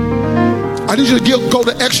 I need you to go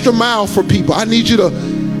the extra mile for people. I need you to,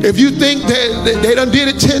 if you think that they done did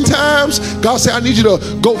it 10 times, God said, I need you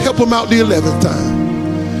to go help them out the 11th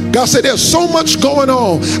time. God said, there's so much going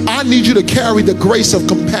on. I need you to carry the grace of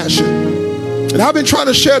compassion. And I've been trying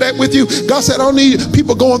to share that with you. God said, I don't need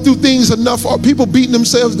people going through things enough or people beating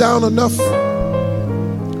themselves down enough.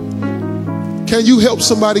 Can you help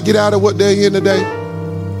somebody get out of what they're in today?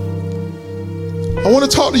 I want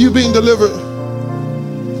to talk to you being delivered.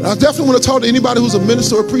 I definitely want to talk to anybody who's a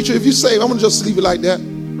minister or a preacher. If you're saved, I'm going to just leave it like that.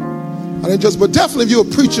 But definitely if you're a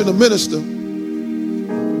preacher and a minister,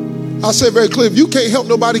 I say very clear, if you can't help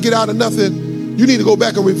nobody get out of nothing, you need to go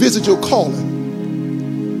back and revisit your calling.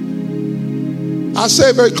 I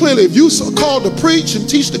say very clearly, if you're called to preach and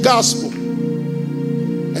teach the gospel,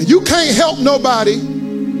 and you can't help nobody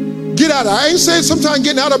get out of it. I ain't saying sometimes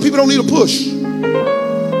getting out of people don't need a push.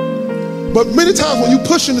 But many times when you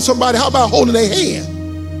push into somebody, how about holding their hand?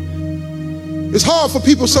 It's hard for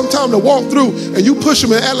people sometimes to walk through and you push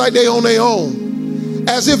them and act like they on their own,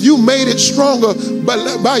 as if you made it stronger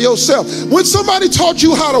by yourself. When somebody taught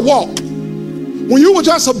you how to walk, when you were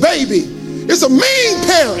just a baby, it's a mean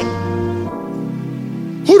parent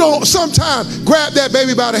who don't sometimes grab that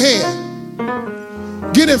baby by the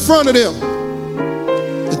hand, get in front of them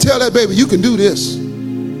and tell that baby, you can do this.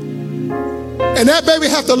 And that baby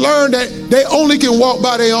have to learn that they only can walk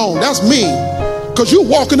by their own. That's mean, because you're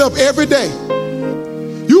walking up every day.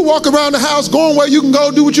 You walk around the house going where you can go,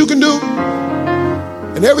 do what you can do.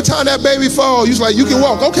 And every time that baby falls, you're like, you can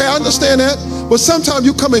walk. Okay, I understand that. But sometimes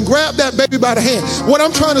you come and grab that baby by the hand. What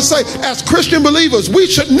I'm trying to say, as Christian believers, we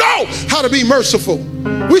should know how to be merciful.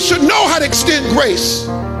 We should know how to extend grace.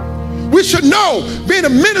 We should know, being the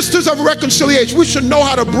ministers of reconciliation, we should know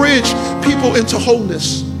how to bridge people into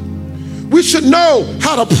wholeness. We should know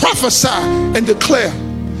how to prophesy and declare.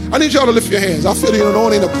 I need y'all to lift your hands. I feel the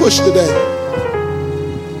anointing to push today.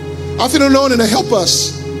 I feel the anointing to help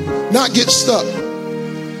us not get stuck.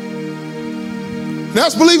 And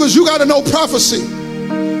as believers, you got to know prophecy.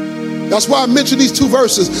 That's why I mentioned these two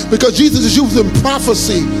verses, because Jesus is using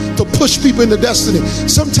prophecy to push people into destiny.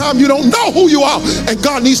 Sometimes you don't know who you are, and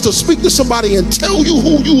God needs to speak to somebody and tell you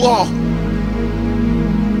who you are.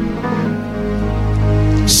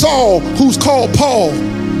 Saul, who's called Paul,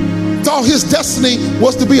 thought his destiny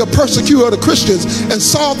was to be a persecutor of the Christians, and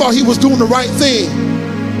Saul thought he was doing the right thing,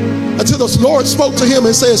 until the Lord spoke to him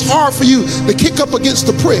and said, it's hard for you to kick up against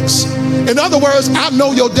the pricks. In other words, I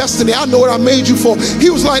know your destiny. I know what I made you for. He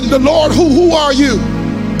was like, the Lord, who are you?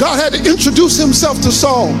 God had to introduce himself to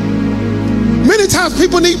Saul. Many times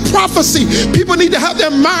people need prophecy. People need to have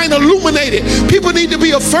their mind illuminated. People need to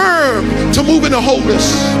be affirmed to move into wholeness.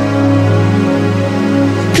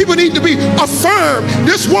 People need to be affirmed.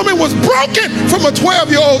 This woman was broken from a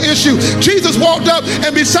 12-year-old issue. Jesus walked up,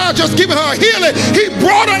 and besides just giving her a healing, he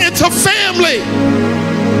brought her into family.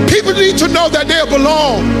 People need to know that they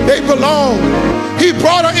belong. They belong. He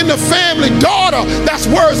brought her in the family. Daughter, that's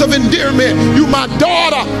words of endearment. You my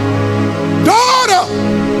daughter. Daughter,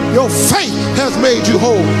 your faith has made you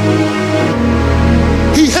whole.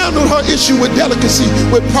 He handled her issue with delicacy,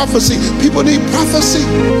 with prophecy. People need prophecy.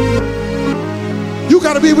 You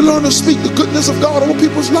got to be able to learn to speak the goodness of God over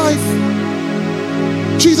people's life.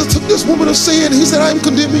 Jesus took this woman of sin. He said, I am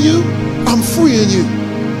condemning you. I'm freeing you.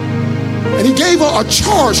 And he gave her a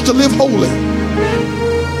charge to live holy.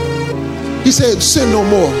 He said, sin no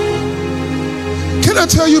more. Can I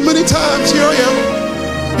tell you many times, here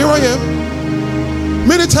I am.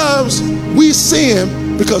 Many times we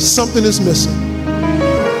sin because something is missing.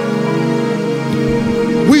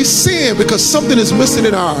 We sin because something is missing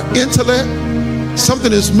in our intellect.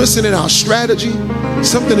 Something is missing in our strategy.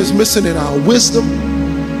 Something is missing in our wisdom.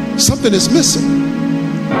 Something is missing.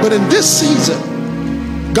 But in this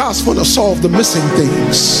season, God's going to solve the missing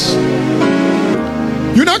things.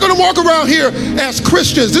 You're not going to walk around here as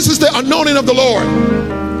Christians. This is the anointing of the Lord.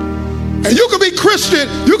 And you can be Christian,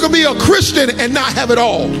 you can be a Christian and not have it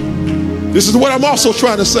all. This is what I'm also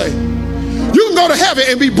trying to say. You can go to heaven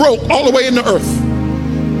and be broke all the way in the earth.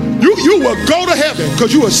 You will go to heaven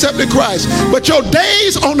because you accepted Christ. But your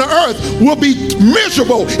days on the earth will be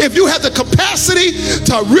miserable if you have the capacity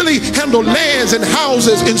to really handle lands and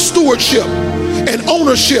houses and stewardship and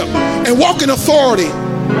ownership and walk in authority.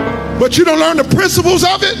 But you don't learn the principles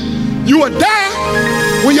of it, you will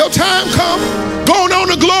die when your time comes, going on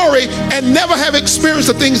to glory and never have experienced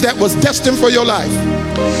the things that was destined for your life.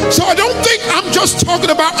 So I don't think I'm just talking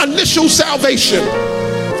about initial salvation.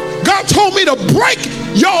 God told me to break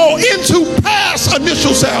y'all into past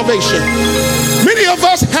initial salvation. Many of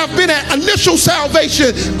us have been at initial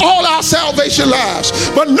salvation all our salvation lives,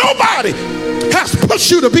 but nobody has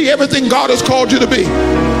pushed you to be everything God has called you to be.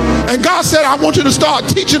 And God said, I want you to start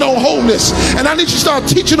teaching on wholeness. And I need you to start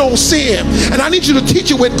teaching on sin. And I need you to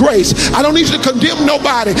teach it with grace. I don't need you to condemn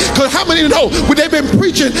nobody. Because how many know when they've been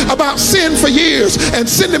preaching about sin for years and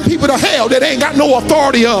sending people to hell that they ain't got no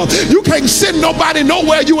authority of? You can't send nobody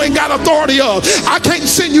nowhere you ain't got authority of. I can't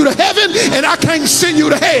send you to heaven and I can't send you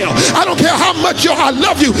to hell. I don't care how much I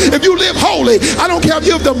love you. If you live holy, I don't care if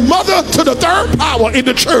you're the mother to the third power in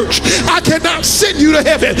the church. I cannot send you to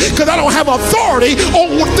heaven because I don't have authority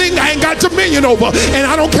on one thing I ain't got dominion over. And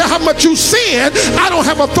I don't care how much you sin, I don't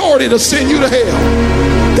have authority to send you to hell.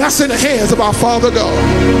 That's in the hands of our Father God.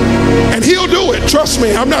 And he'll do it. Trust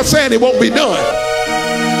me. I'm not saying it won't be done.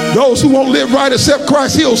 Those who won't live right except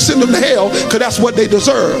Christ, he'll send them to hell because that's what they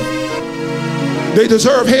deserve. They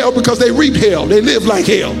deserve hell because they reap hell. They live like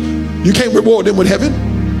hell. You can't reward them with heaven.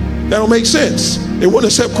 That don't make sense. They wouldn't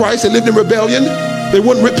accept Christ. They lived in rebellion. They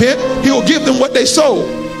wouldn't repent. He'll give them what they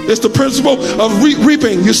sowed. It's the principle of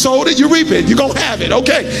reaping. You sowed it, you reap it. You're going to have it.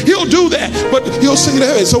 Okay, he'll do that, but he'll send you to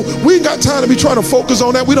heaven. So we ain't got time to be trying to focus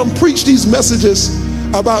on that. We don't preach these messages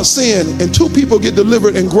about sin, and two people get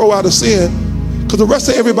delivered and grow out of sin because the rest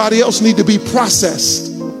of everybody else need to be processed.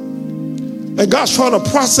 And God's trying to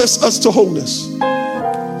process us to wholeness.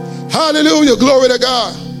 Hallelujah, glory to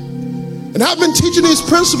God. And I've been teaching these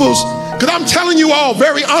principles because I'm telling you all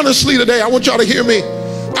very honestly today, I want y'all to hear me.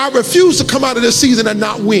 I refuse to come out of this season and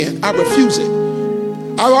not win. I refuse it.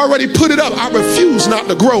 I've already put it up. I refuse not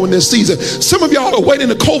to grow in this season. Some of y'all are waiting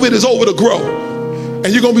till COVID is over to grow.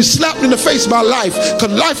 And you're going to be slapped in the face by life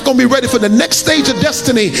because life's going to be ready for the next stage of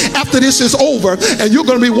destiny after this is over. And you're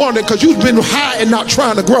going to be wondering because you've been high and not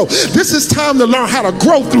trying to grow. This is time to learn how to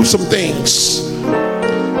grow through some things.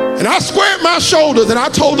 And I squared my shoulders and I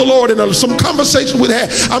told the Lord in some conversation we had,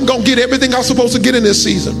 I'm going to get everything I'm supposed to get in this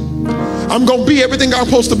season. I'm going to be everything I'm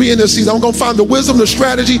supposed to be in this season. I'm going to find the wisdom, the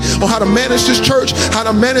strategy on how to manage this church, how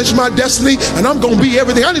to manage my destiny, and I'm going to be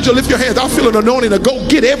everything. I need you to lift your hands. I feel an anointing to go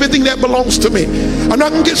get everything that belongs to me. I'm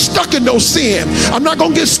not going to get stuck in no sin. I'm not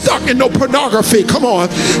going to get stuck in no pornography. Come on.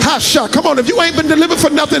 Come on. If you ain't been delivered for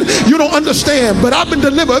nothing, you don't understand. But I've been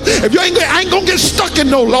delivered. If I ain't going to get stuck in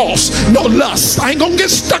no loss, no lust. I ain't going to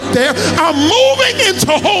get stuck there. I'm moving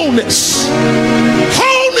into wholeness.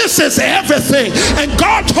 Wholeness is everything. And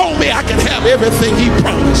God told me I can have everything he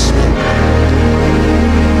promised.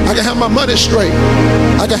 I can have my money straight.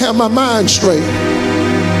 I can have my mind straight.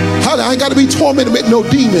 I ain't got to be tormented with no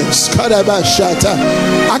demons.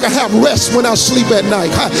 I can have rest when I sleep at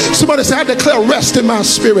night. Somebody say, I declare rest in my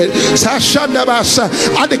spirit.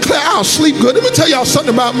 I declare I'll sleep good. Let me tell y'all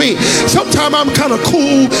something about me. Sometimes I'm kind of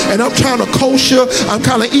cool and I'm kind of kosher. I'm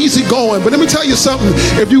kind of easy going. But let me tell you something.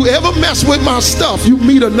 If you ever mess with my stuff, you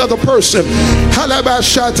meet another person.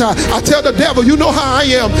 I tell the devil, you know how I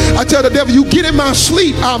am. I tell the devil, you get in my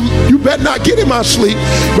sleep. You better not get in my sleep.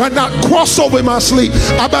 Better not cross over in my sleep.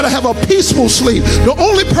 I better have a peaceful sleep. The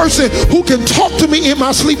only person who can talk to me in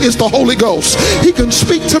my sleep is the Holy Ghost. He can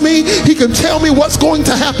speak to me. He can tell me what's going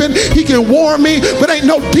to happen. He can warn me. But ain't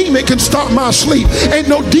no demon can stop my sleep. Ain't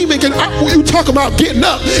no demon can. You talk about getting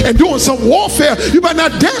up and doing some warfare. You better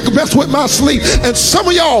not dare mess with my sleep. And some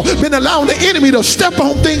of y'all been allowing the enemy to step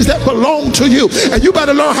on things that belong to you. And you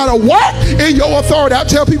better learn how to walk in your authority. I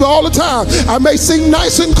tell people all the time, I may seem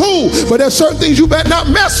nice and cool, but there's certain things you better not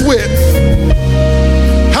mess with.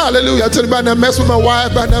 Hallelujah. I tell you, about not mess with my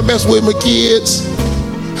wife, about not mess with my kids.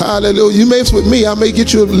 Hallelujah. You mess with me, I may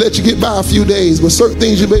let you get by a few days, but certain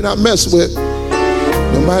things you may not mess with.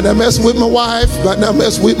 You might not mess with my wife, might not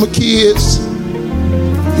mess with my kids.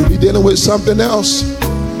 You be dealing with something else.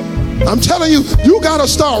 I'm telling you, you got to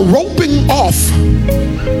start roping off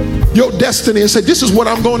your destiny and say, this is what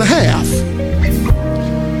I'm going to have.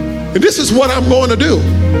 And this is what I'm going to do.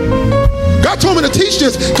 God told me to teach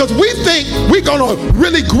this because we think we're going to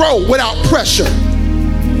really grow without pressure.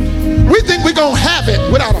 We think we're going to have it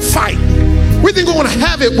without a fight. We think we're going to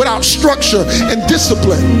have it without structure and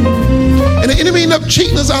discipline. And the enemy ends up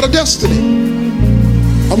cheating us out of destiny.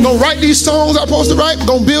 I'm going to write these songs I'm supposed to write. I'm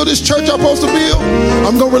going to build this church I'm supposed to build.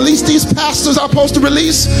 I'm going to release these pastors I'm supposed to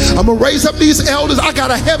release. I'm going to raise up these elders. I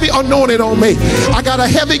got a heavy anointing on me. I got a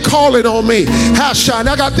heavy calling on me. Hashan.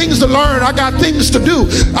 I got things to learn. I got things to do.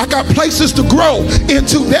 I got places to grow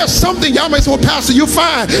into. There's something, y'all may say, well, Pastor, you're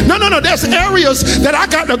fine. No. There's areas that I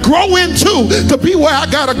got to grow into to be where I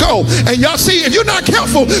got to go. And y'all see, if you're not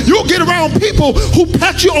careful, you'll get around people who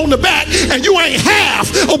pat you on the back and you ain't half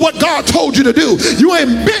of what God told you to do. You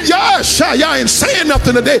ain't y'all ain't saying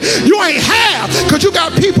nothing today. You ain't half, because you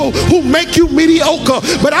got people who make you mediocre.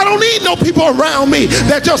 But I don't need no people around me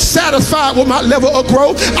that just satisfied with my level of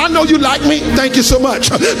growth. I know you like me. Thank you so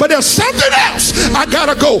much. But there's something else I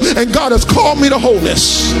gotta go, and God has called me to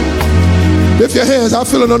wholeness. Lift your hands. I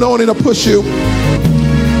feel an anointing to push you.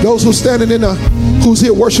 Those who standing who's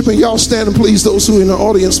here worshiping, y'all stand, please. Those who in the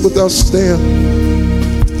audience with us, stand.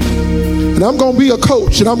 And I'm gonna be a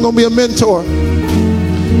coach, and I'm gonna be a mentor.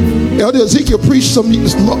 Elder Ezekiel preached some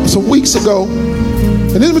weeks ago.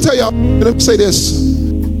 And then let me tell y'all, let me say this.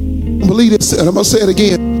 Believe this, and I'm going to say it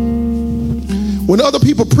again. When other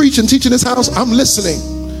people preach and teach in this house, I'm listening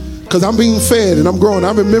because I'm being fed and I'm growing.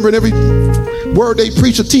 I'm remembering every word they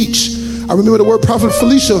preach or teach. I remember the word Prophet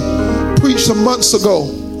Felicia preached some months ago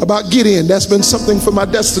about Gideon. That's been something for my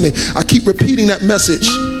destiny. I keep repeating that message.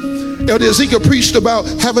 Elder Ezekiel preached about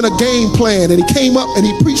having a game plan, and he came up and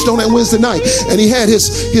he preached on that Wednesday night, and he had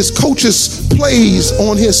his coach's plays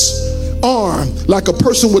on his arm like a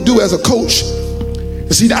person would do as a coach.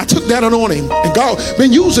 And see, I took that on him, and God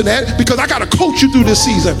been using that because I got to coach you through this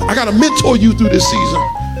season. I got to mentor you through this season.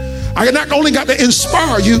 I not only got to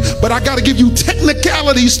inspire you, but I got to give you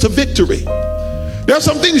technicalities to victory. There's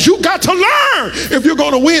some things you got to learn if you're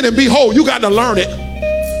going to win and be whole. You got to learn it.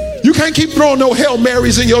 You can't keep throwing no Hail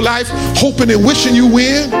Marys in your life, hoping and wishing you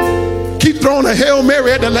win. Keep throwing a Hail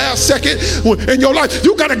Mary at the last second in your life.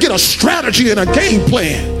 You got to get a strategy and a game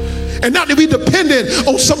plan. And not to be dependent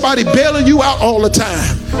on somebody bailing you out all the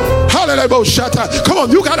time. Come on,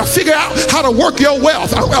 you got to figure out how to work your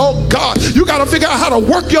wealth. Oh God, you got to figure out how to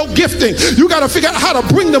work your gifting. You got to figure out how to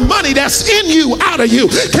bring the money that's in you out of you.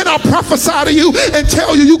 Can I prophesy to you and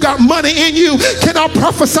tell you got money in you? Can I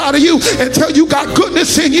prophesy to you and tell you got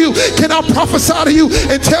goodness in you? Can I prophesy to you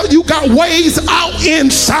and tell you got ways out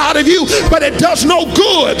inside of you? But it does no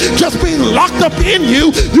good just being locked up in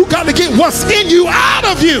you. You got to get what's in you out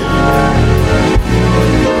of you.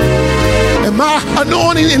 And my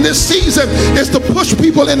anointing in this season is to push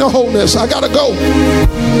people into wholeness. I gotta go.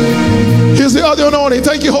 Here's the other anointing.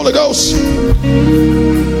 Thank you, Holy Ghost.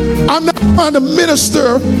 I'm not trying to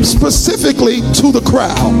minister specifically to the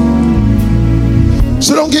crowd.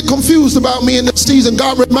 So don't get confused about me in this season.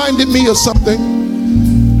 God reminded me of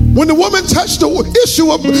something. When the woman touched the issue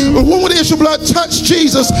of blood touched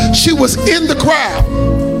Jesus, she was in the crowd.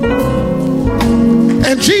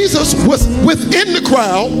 And Jesus was within the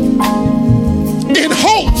crowd in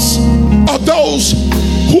hopes of those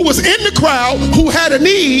who was in the crowd who had a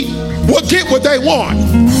need will get what they want.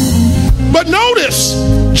 But notice,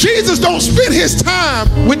 Jesus don't spend his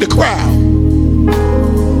time with the crowd.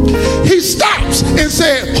 He stops and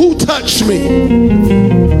said, who touched me?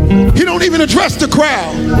 He don't even address the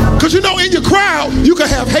crowd. Because you know, in your crowd, you can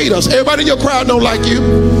have haters. Everybody in your crowd don't like you.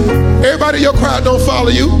 Everybody in your crowd don't follow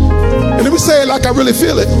you. And let me say it like I really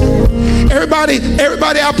feel it. Everybody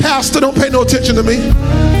I pastor don't pay no attention to me.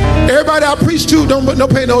 Everybody I preach to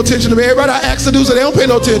don't pay no attention to me. Everybody I ask to do so, they don't pay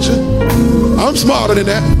no attention. I'm smarter than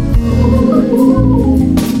that.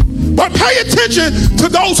 But pay attention to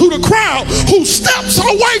those who the crowd, who steps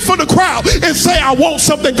away from the crowd and say, I want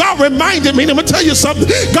something. God reminded me, let me tell you something.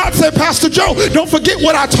 God said, Pastor Joe, don't forget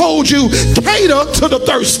what I told you. Cater to the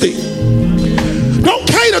thirsty. Don't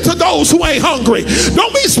cater to those who ain't hungry.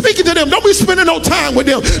 Don't be speaking to them. Don't be spending no time with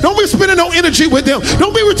them. Don't be spending no energy with them.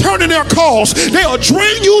 Don't be returning their calls. They'll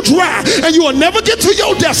drain you dry, and you will never get to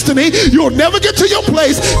your destiny. You'll never get to your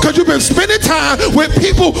place because you've been spending time with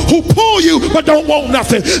people who pull you but don't want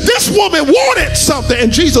nothing. This woman wanted something,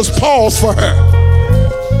 and Jesus paused for her.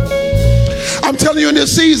 I'm telling you, in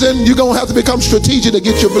this season, you're going to have to become strategic to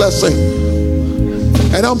get your blessing.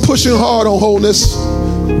 And I'm pushing hard on wholeness.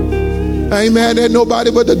 I ain't mad at nobody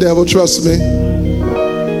but the devil, trust me.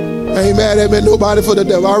 I ain't mad at nobody for the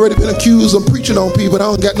devil. I already been accused of preaching on people. I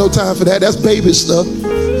don't got no time for that. That's baby stuff.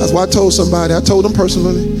 That's why I told somebody. I told them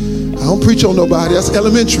personally. I don't preach on nobody. That's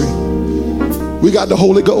elementary. We got the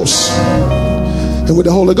Holy Ghost. And with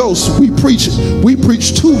the Holy Ghost, we preach to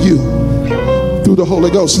you through the Holy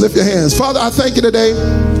Ghost. Lift your hands. Father, I thank you today.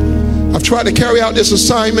 I've tried to carry out this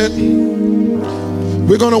assignment.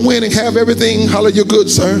 We're going to win and have everything. Hallelujah, you're good,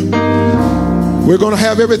 sir. We're going to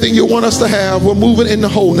have everything you want us to have. We're moving into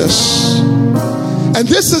wholeness. And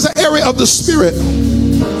this is an area of the Spirit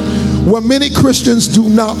where many Christians do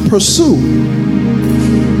not pursue.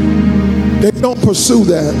 They don't pursue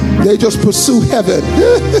that. They just pursue heaven.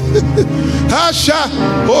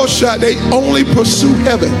 They only pursue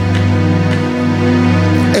heaven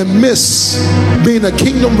and miss being a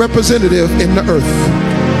kingdom representative in the earth.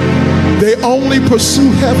 They only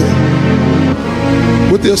pursue heaven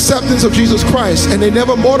with the acceptance of Jesus Christ, and they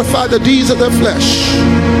never mortify the deeds of their flesh.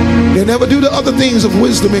 They never do the other things of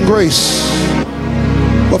wisdom and grace.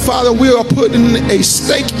 But Father, we are putting a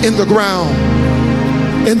stake in the ground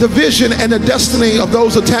in the vision and the destiny of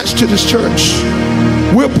those attached to this church.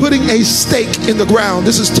 We're putting a stake in the ground.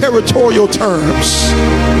 This is territorial terms.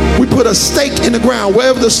 We put a stake in the ground.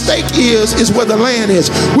 Wherever the stake is where the land is.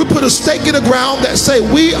 We put a stake in the ground that say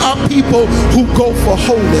we are people who go for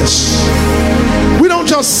wholeness. We don't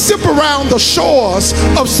just sip around the shores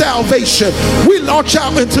of salvation. We launch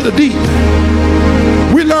out into the deep.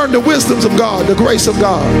 We learn the wisdoms of God, the grace of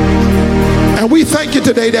God. And we thank you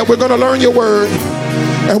today that we're going to learn your word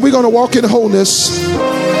and we're going to walk in wholeness.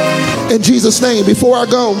 In Jesus' name. Before I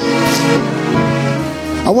go,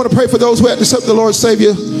 I want to pray for those who hadn't accepted the Lord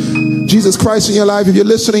Savior Jesus Christ in your life. If you're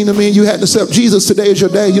listening to me and you hadn't accepted Jesus, today is your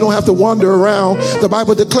day. You don't have to wander around. The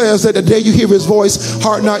Bible declares that the day you hear his voice,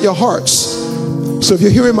 harden not your hearts. So if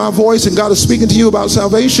you're hearing my voice and God is speaking to you about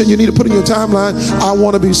salvation, you need to put in your timeline, I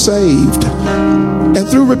want to be saved. And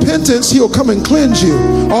through repentance, he'll come and cleanse you.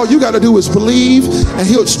 All you got to do is believe, and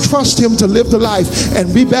he'll trust him to live the life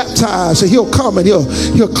and be baptized. And he'll come and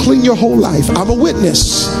he'll clean your whole life. I'm a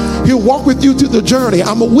witness. He'll walk with you through the journey.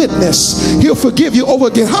 I'm a witness. He'll forgive you over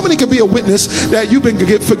again. How many can be a witness that you've been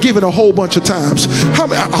forgiven a whole bunch of times? How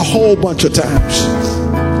many? A whole bunch of times.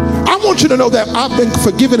 I want you to know that I've been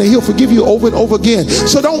forgiven and he'll forgive you over and over again.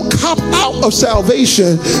 So don't cop out of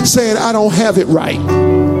salvation saying I don't have it right.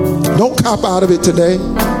 Don't cop out of it today.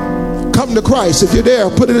 Come to Christ. If you're there,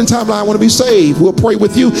 put it in timeline. I want to be saved. We'll pray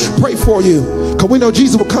with you, pray for you. Because we know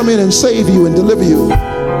Jesus will come in and save you and deliver you.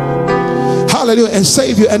 Hallelujah. And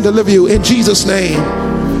save you and deliver you in Jesus' name.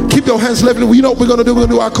 Keep your hands lifted. You know what we're going to do? We're going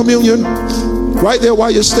to do our communion right there while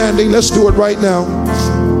you're standing. Let's do it right now.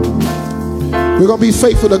 We're going to be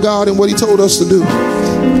faithful to God and what he told us to do.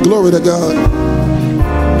 Glory to God.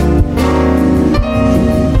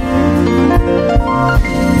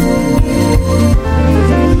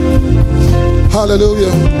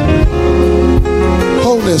 Hallelujah.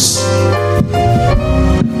 Wholeness.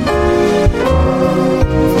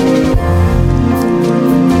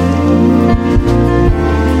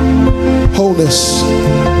 Wholeness.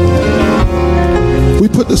 We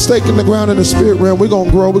put the stake in the ground in the spirit realm. We're going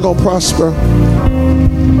to grow. We're going to prosper.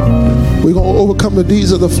 We're going to overcome the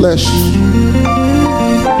deeds of the flesh.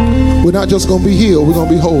 We're not just going to be healed. We're going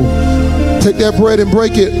to be whole. Take that bread and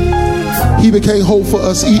break it. He became whole for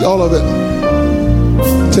us. Eat all of it.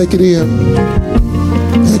 Take it in.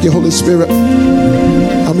 Thank you, Holy Spirit.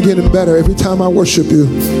 I'm getting better every time I worship you.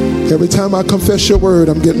 Every time I confess your word,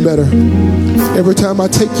 I'm getting better. Every time I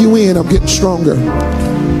take you in, I'm getting stronger.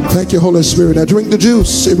 Thank you, Holy Spirit. Now drink the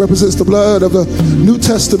juice. It represents the blood of the New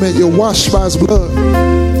Testament. You're washed by his blood.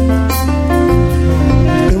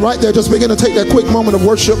 And right there, just begin to take that quick moment of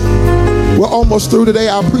worship. We're almost through today.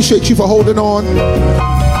 I appreciate you for holding on.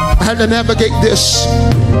 I had to navigate this.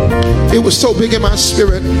 It was so big in my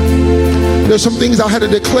spirit. There's some things I had to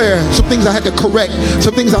declare, some things I had to correct,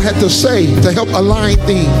 some things I had to say to help align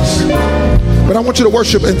things. But I want you to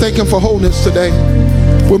worship and thank him for wholeness today.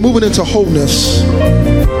 We're moving into wholeness,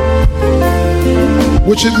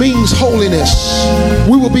 which it means holiness.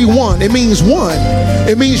 We will be one. It means one.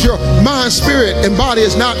 It means your mind, spirit, and body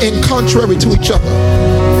is not in contrary to each other.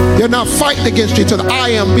 They're not fighting against each other. I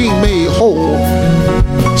am being made whole.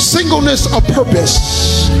 Singleness of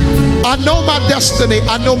purpose. I know my destiny.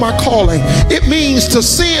 I know my calling. It means to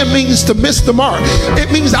sin means to miss the mark.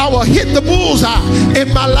 It means I will hit the bullseye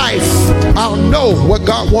in my life. I'll know what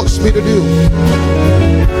God wants me to do.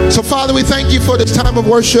 So Father, we thank you for this time of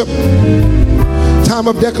worship, time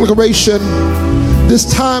of declaration, this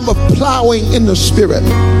time of plowing in the spirit.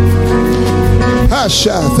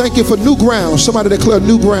 Hasha, thank you for new ground. Somebody declare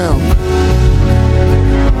new ground.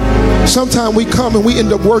 Sometimes we come and we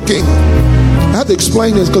end up working. I have to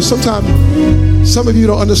explain this because sometimes some of you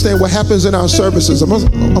don't understand what happens in our services. I'm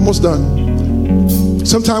almost done.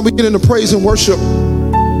 Sometimes we get into praise and worship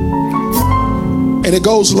and it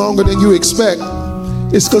goes longer than you expect.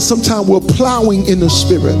 It's because sometimes we're plowing in the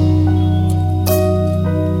spirit.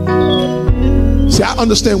 See, I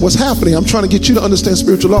understand what's happening. I'm trying to get you to understand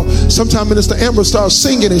spiritual law. Sometimes Minister Amber starts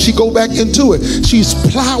singing and she go back into it. She's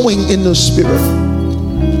plowing in the spirit.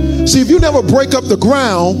 See, if you never break up the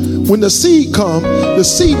ground, when the seed comes, the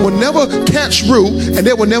seed will never catch root and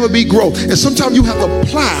there will never be growth. And sometimes you have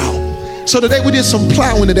to plow. So today we did some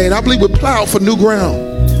plowing today, and I believe we plowed for new ground.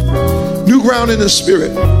 New ground in the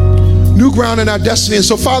spirit. New ground in our destiny. And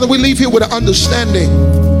so, Father, we leave here with an understanding.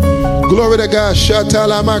 Glory to God.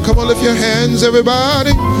 Shatalama. Come on, lift your hands,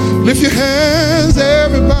 everybody. Lift your hands,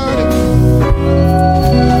 everybody.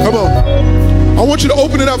 Come on. I want you to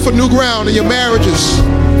open it up for new ground in your marriages.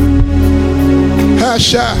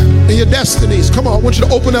 Hasha, in your destinies. Come on, I want you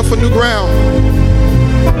to open up for new ground.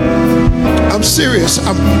 I'm serious.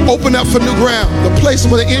 I'm open up for new ground. The place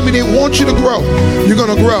where the enemy didn't want you to grow, you're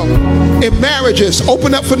going to grow. In marriages,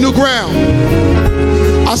 open up for new ground.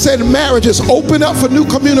 I said marriages, open up for new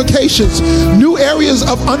communications, new areas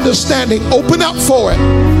of understanding. Open up for it.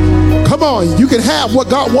 Come on, you can have what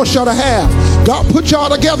God wants y'all to have. God put y'all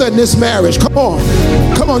together in this marriage. Come on.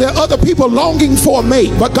 Come on, there are other people longing for a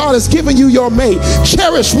mate, but God has given you your mate.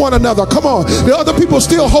 Cherish one another. Come on. There are other people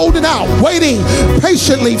still holding out, waiting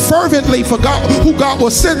patiently, fervently for God, who God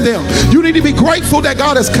will send them. You need to be grateful that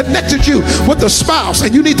God has connected you with the spouse,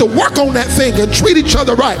 and you need to work on that thing and treat each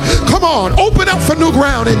other right. Come on, open up for new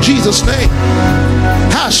ground in Jesus' name.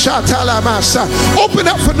 Open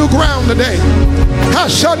up for new ground today.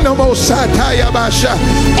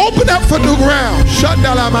 Open up for new ground.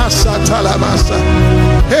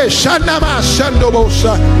 Hey, Shanama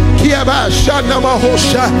Shandobosa, Kiaba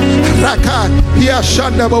Shanamahosha, Raka, Pia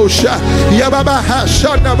Shandabosha, Yababaha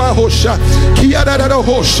Shandabahosha,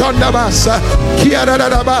 Kiadadaho Shandabasa,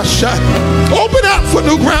 Kiadadabasha. Open up for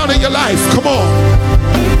new ground in your life. Come on.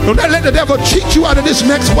 Don't let the devil cheat you out of this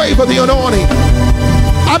next wave of the anointing.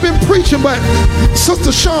 I've been preaching, but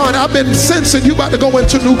Sister Sean, I've been sensing you about to go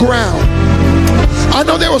into new ground. I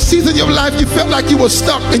know there were seasons in your life you felt like you were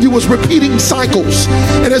stuck and you was repeating cycles,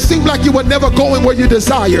 and it seemed like you were never going where you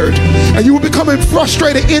desired, and you were becoming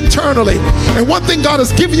frustrated internally. And one thing God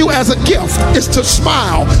has given you as a gift is to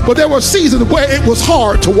smile, but there were seasons where it was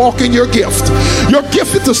hard to walk in your gift. Your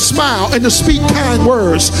gift is to smile and to speak kind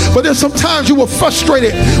words, but there's sometimes you were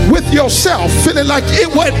frustrated with yourself, feeling like it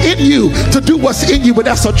wasn't in you to do what's in you, but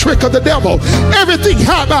that's a trick of the devil. Everything, you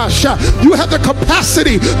have the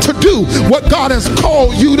capacity to do what God has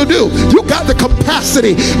called you to do. You got the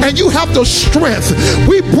capacity and you have the strength.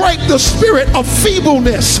 We break the spirit of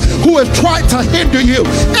feebleness who has tried to hinder you.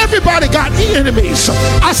 Everybody got enemies.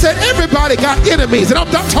 I said everybody got enemies, and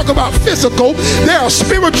I'm not talking about physical. There are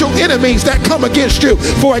spiritual enemies that come against you.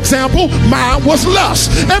 For example, mine was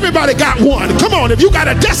lust. Everybody got one. Come on, if you got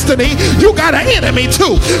a destiny, you got an enemy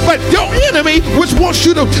too. But your enemy, which wants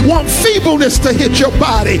you to want feebleness to hit your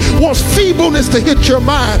body, wants feebleness to hit your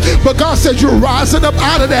mind. But God says you're rising rising up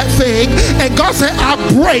out of that thing. And God said, I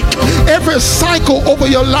break every cycle over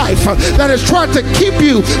your life that is trying to keep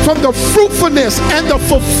you from the fruitfulness and the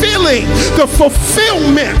fulfillment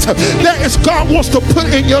that is God wants to put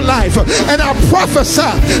in your life. And I prophesy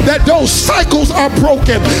that those cycles are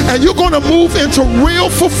broken and you're going to move into real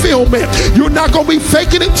fulfillment. You're not going to be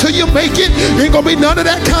faking it till you make it. Ain't going to be none of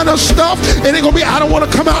that kind of stuff. It ain't going to be, I don't want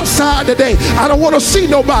to come outside today. I don't want to see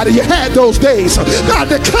nobody. You had those days. I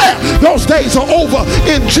declare those days are over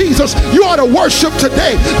in Jesus. You ought to worship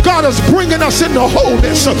today. God is bringing us into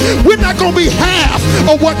wholeness. We're not going to be half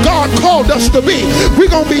of what God called us to be. We're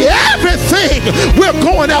going to be everything. We're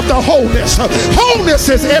going after wholeness. Wholeness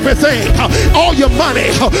is everything. All your money,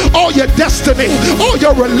 all your destiny, all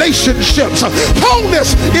your relationships.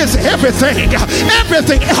 Wholeness is everything.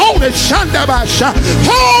 Everything. Wholeness.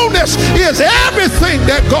 Wholeness is everything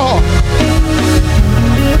that God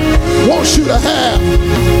wants you to have.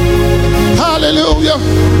 Hallelujah.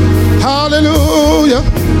 Hallelujah.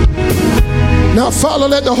 Now, Father,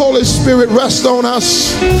 let the Holy Spirit rest on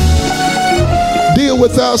us. Deal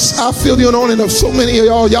with us. I feel the anointing of so many of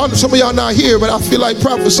y'all. Some of y'all not here, but I feel like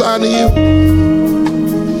prophesying to you.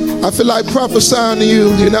 I feel like prophesying to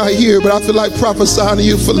you. You're not here, but I feel like prophesying to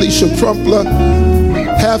you, Felicia Crumpler.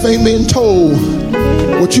 Half ain't been told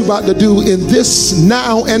what you about to do in this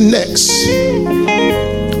now and next.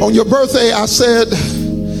 On your birthday, I said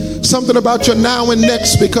something about your now and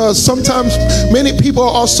next, because sometimes many people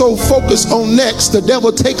are so focused on next, the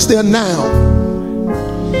devil takes their now.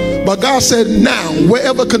 But God said now,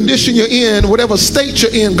 wherever condition you're in, whatever state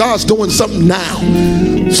you're in, God's doing something now.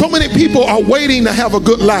 So many people are waiting to have a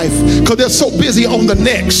good life because they're so busy on the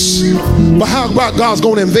next. But how about God's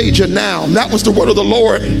going to invade you now? That was the word of the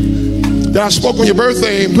Lord that I spoke on your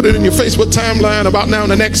birthday and put it in your Facebook timeline about now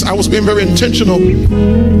and the next. I was being very intentional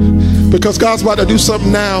because God's about to do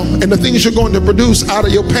something now. And the things you're going to produce out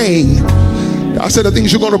of your pain, I said the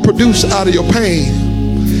things you're going to produce out of your pain.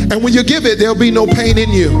 And when you give it, there'll be no pain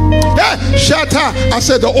in you. Shata, I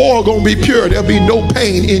said the oil gonna be pure. There'll be no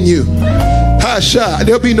pain in you.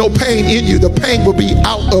 There'll be no pain in you. The pain will be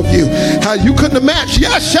out of you. You couldn't imagine.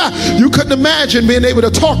 You couldn't imagine being able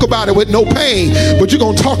to talk about it with no pain, but you're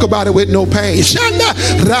gonna talk about it with no pain.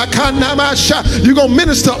 You're gonna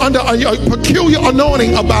minister under a peculiar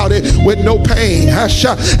anointing about it with no pain.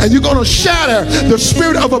 And you're gonna shatter the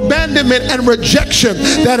spirit of abandonment and rejection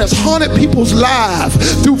that has haunted people's lives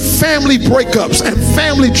through family breakups and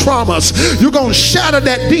family traumas. You're gonna shatter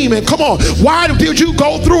that demon. Come on. Why did you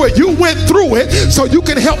go through it? You went through it so you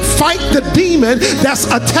can help fight the demon that's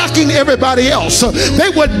attacking everybody else. They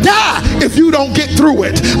would die if you don't get through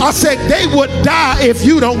it. I said they would die if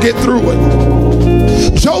you don't get through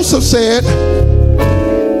it. Joseph said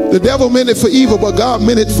the devil meant it for evil, but God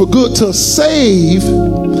meant it for good to save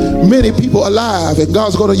many people alive. And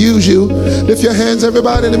God's going to use you. Lift your hands,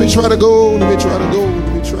 everybody. Let me try to go. Let me try to go.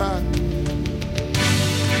 Let me try.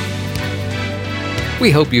 We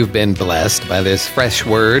hope you've been blessed by this fresh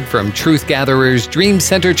word from Truth Gatherers Dream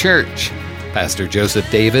Center Church. Pastor Joseph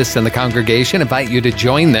Davis and the congregation invite you to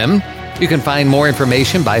join them. You can find more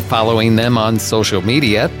information by following them on social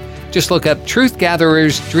media. Just look up Truth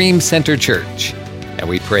Gatherers Dream Center Church. And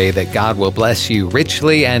we pray that God will bless you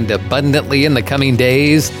richly and abundantly in the coming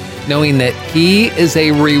days, knowing that He is a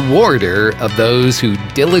rewarder of those who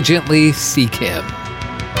diligently seek Him.